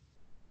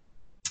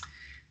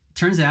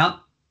turns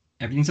out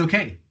everything's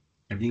okay.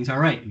 Everything's all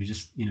right. It was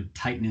just,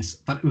 tightness,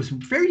 but it was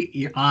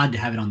very odd to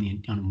have it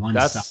on one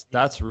side.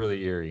 That's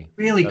really eerie.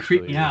 Really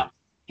creeped me out.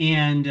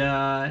 And,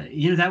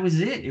 that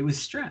was it. It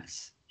was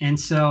stress. And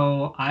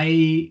so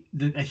I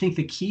think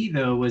the key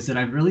though, was that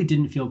I really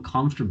didn't feel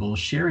comfortable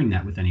sharing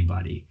that with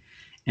anybody.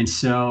 And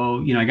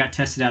so, I got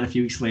tested out a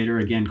few weeks later,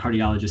 again,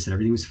 cardiologist said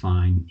everything was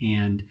fine.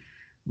 And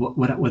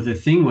what the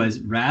thing was,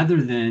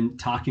 rather than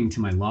talking to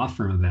my law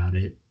firm about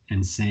it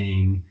and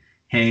saying,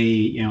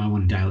 hey, I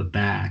want to dial it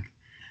back,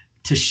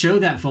 to show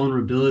that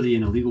vulnerability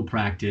in a legal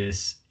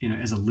practice,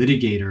 as a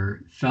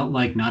litigator, felt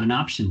like not an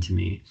option to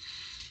me.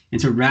 And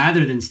so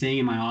rather than staying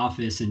in my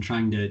office and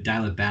trying to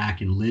dial it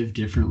back and live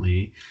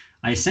differently,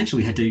 I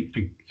essentially had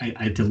to,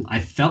 I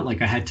felt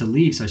like I had to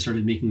leave. So I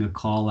started making a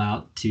call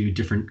out to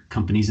different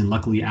companies. And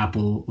luckily,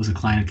 Apple was a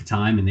client at the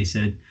time. And they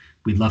said,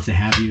 we'd love to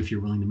have you if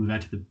you're willing to move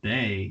out to the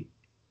Bay.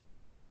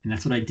 And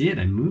that's what I did.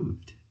 I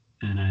moved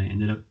and I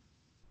ended up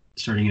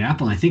starting at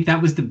Apple. And I think that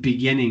was the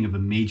beginning of a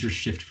major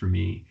shift for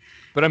me.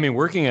 But I mean,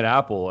 working at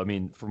Apple, I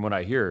mean, from what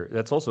I hear,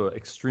 that's also an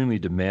extremely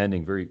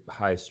demanding, very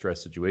high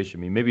stress situation.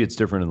 I mean, maybe it's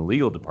different in the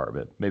legal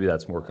department. Maybe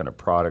that's more kind of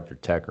product or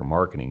tech or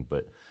marketing.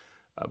 But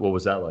what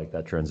was that like,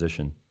 that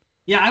transition?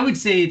 Yeah, I would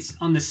say it's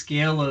on the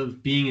scale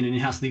of being in an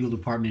in-house legal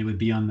department. It would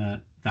be on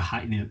the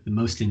high, the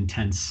most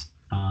intense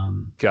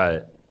Got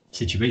it.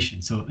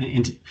 situation. So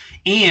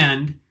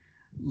and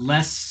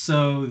less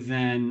so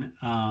than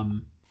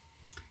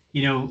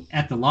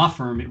at the law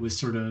firm, it was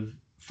sort of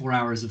 4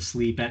 hours of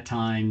sleep at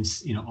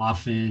times,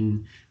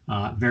 often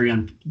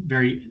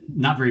very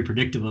not very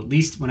predictable. At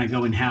least when I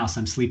go in house,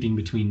 I'm sleeping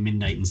between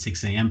midnight and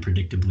 6 a.m.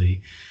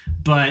 predictably.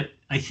 But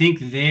I think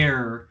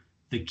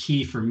the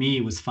key for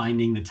me was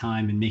finding the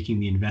time and making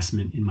the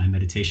investment in my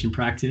meditation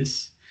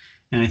practice.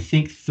 And I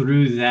think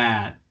through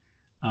that,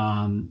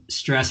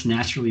 stress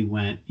naturally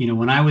went.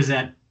 When I was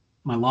at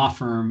my law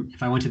firm,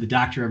 if I went to the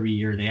doctor every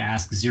year, they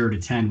asked 0 to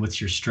 10, what's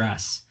your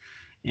stress?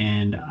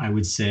 And I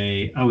would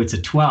say, oh, it's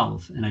a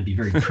 12. And I'd be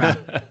very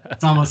proud.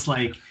 It's almost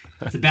like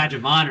it's a badge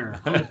of honor.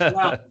 I'm a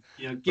 12.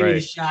 Give me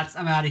the shots.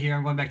 I'm out of here.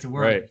 I'm going back to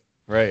work.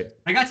 Right.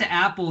 I got to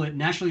Apple. It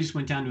naturally just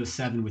went down to a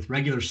 7 with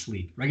regular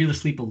sleep. Regular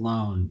sleep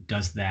alone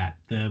does that.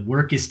 The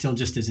work is still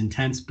just as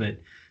intense, but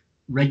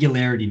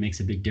regularity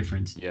makes a big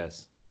difference.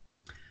 Yes.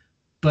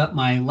 But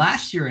my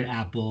last year at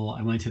Apple,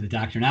 I went to the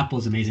doctor, and Apple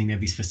is amazing. They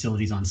have these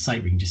facilities on site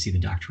where you can just see the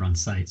doctor on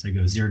site. So I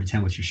go 0 to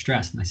 10, what's your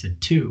stress? And I said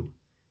 2.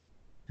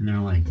 And they're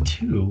like,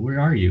 2, where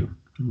are you?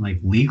 I'm like,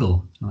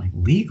 legal. I'm like,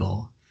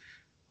 legal?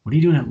 What are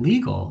you doing at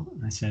legal?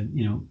 And I said,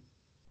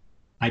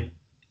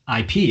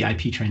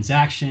 IP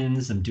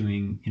transactions. I'm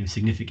doing,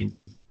 significant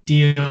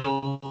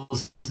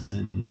deals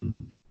and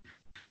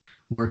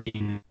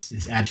working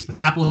this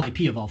Apple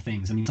IP of all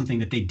things. I mean, something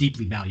that they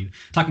deeply value.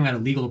 Talking about a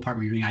legal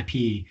department where you're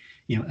doing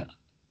IP,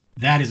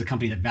 that is a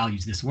company that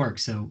values this work.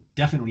 So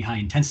definitely high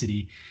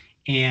intensity.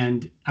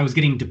 And I was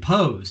getting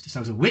deposed. So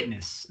I was a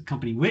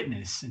company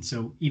witness. And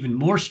so even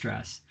more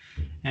stress.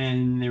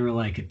 And they were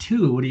like,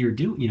 2, what are you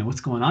doing?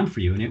 What's going on for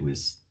you? And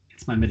it's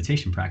my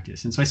meditation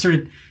practice. And so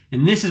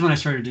and this is when I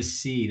started to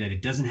see that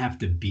it doesn't have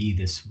to be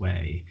this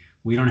way.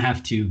 We don't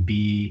have to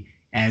be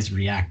as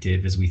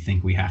reactive as we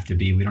think we have to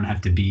be. We don't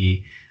have to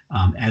be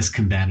as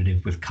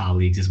combative with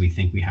colleagues as we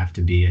think we have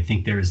to be. I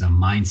think there is a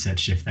mindset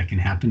shift that can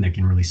happen that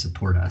can really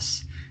support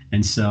us.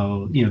 And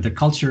so, the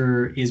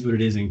culture is what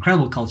it is, an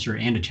incredible culture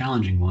and a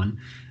challenging one.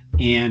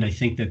 And I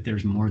think that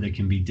there's more that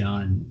can be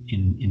done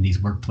in these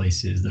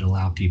workplaces that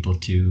allow people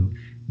to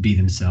be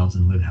themselves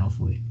and live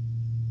healthily.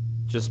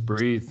 Just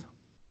breathe.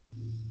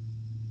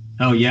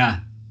 Oh,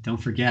 yeah.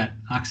 Don't forget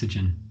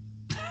oxygen.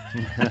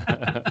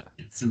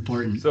 It's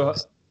important. So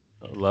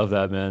I love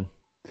that, man.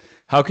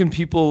 How can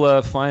people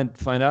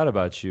find out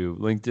about you?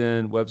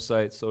 LinkedIn,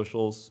 website,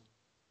 socials?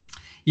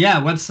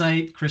 Yeah,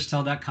 website,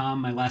 christell.com,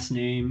 my last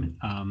name,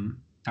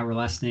 our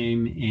last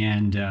name,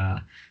 and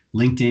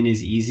LinkedIn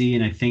is easy.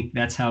 And I think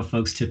that's how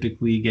folks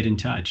typically get in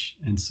touch.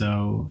 And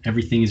so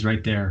everything is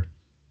right there.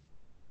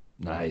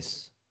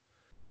 Nice.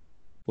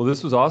 Well,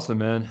 this was awesome,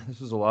 man. This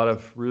was a lot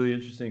of really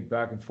interesting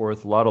back and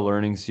forth, a lot of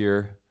learnings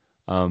here.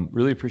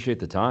 Really appreciate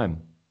the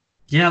time.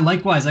 Yeah,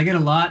 likewise. I get a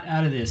lot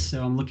out of this.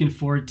 So I'm looking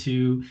forward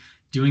to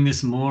doing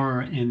this more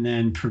and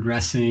then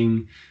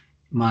progressing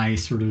my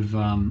sort of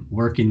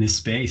work in this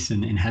space,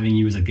 and having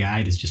you as a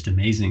guide is just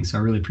amazing. So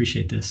I really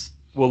appreciate this.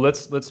 Well,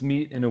 let's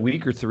meet in a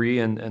week or 3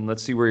 and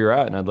let's see where you're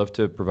at. And I'd love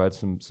to provide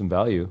some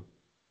value.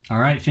 All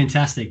right.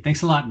 Fantastic.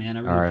 Thanks a lot, man. I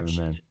really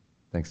appreciate it.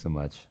 Thanks so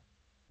much.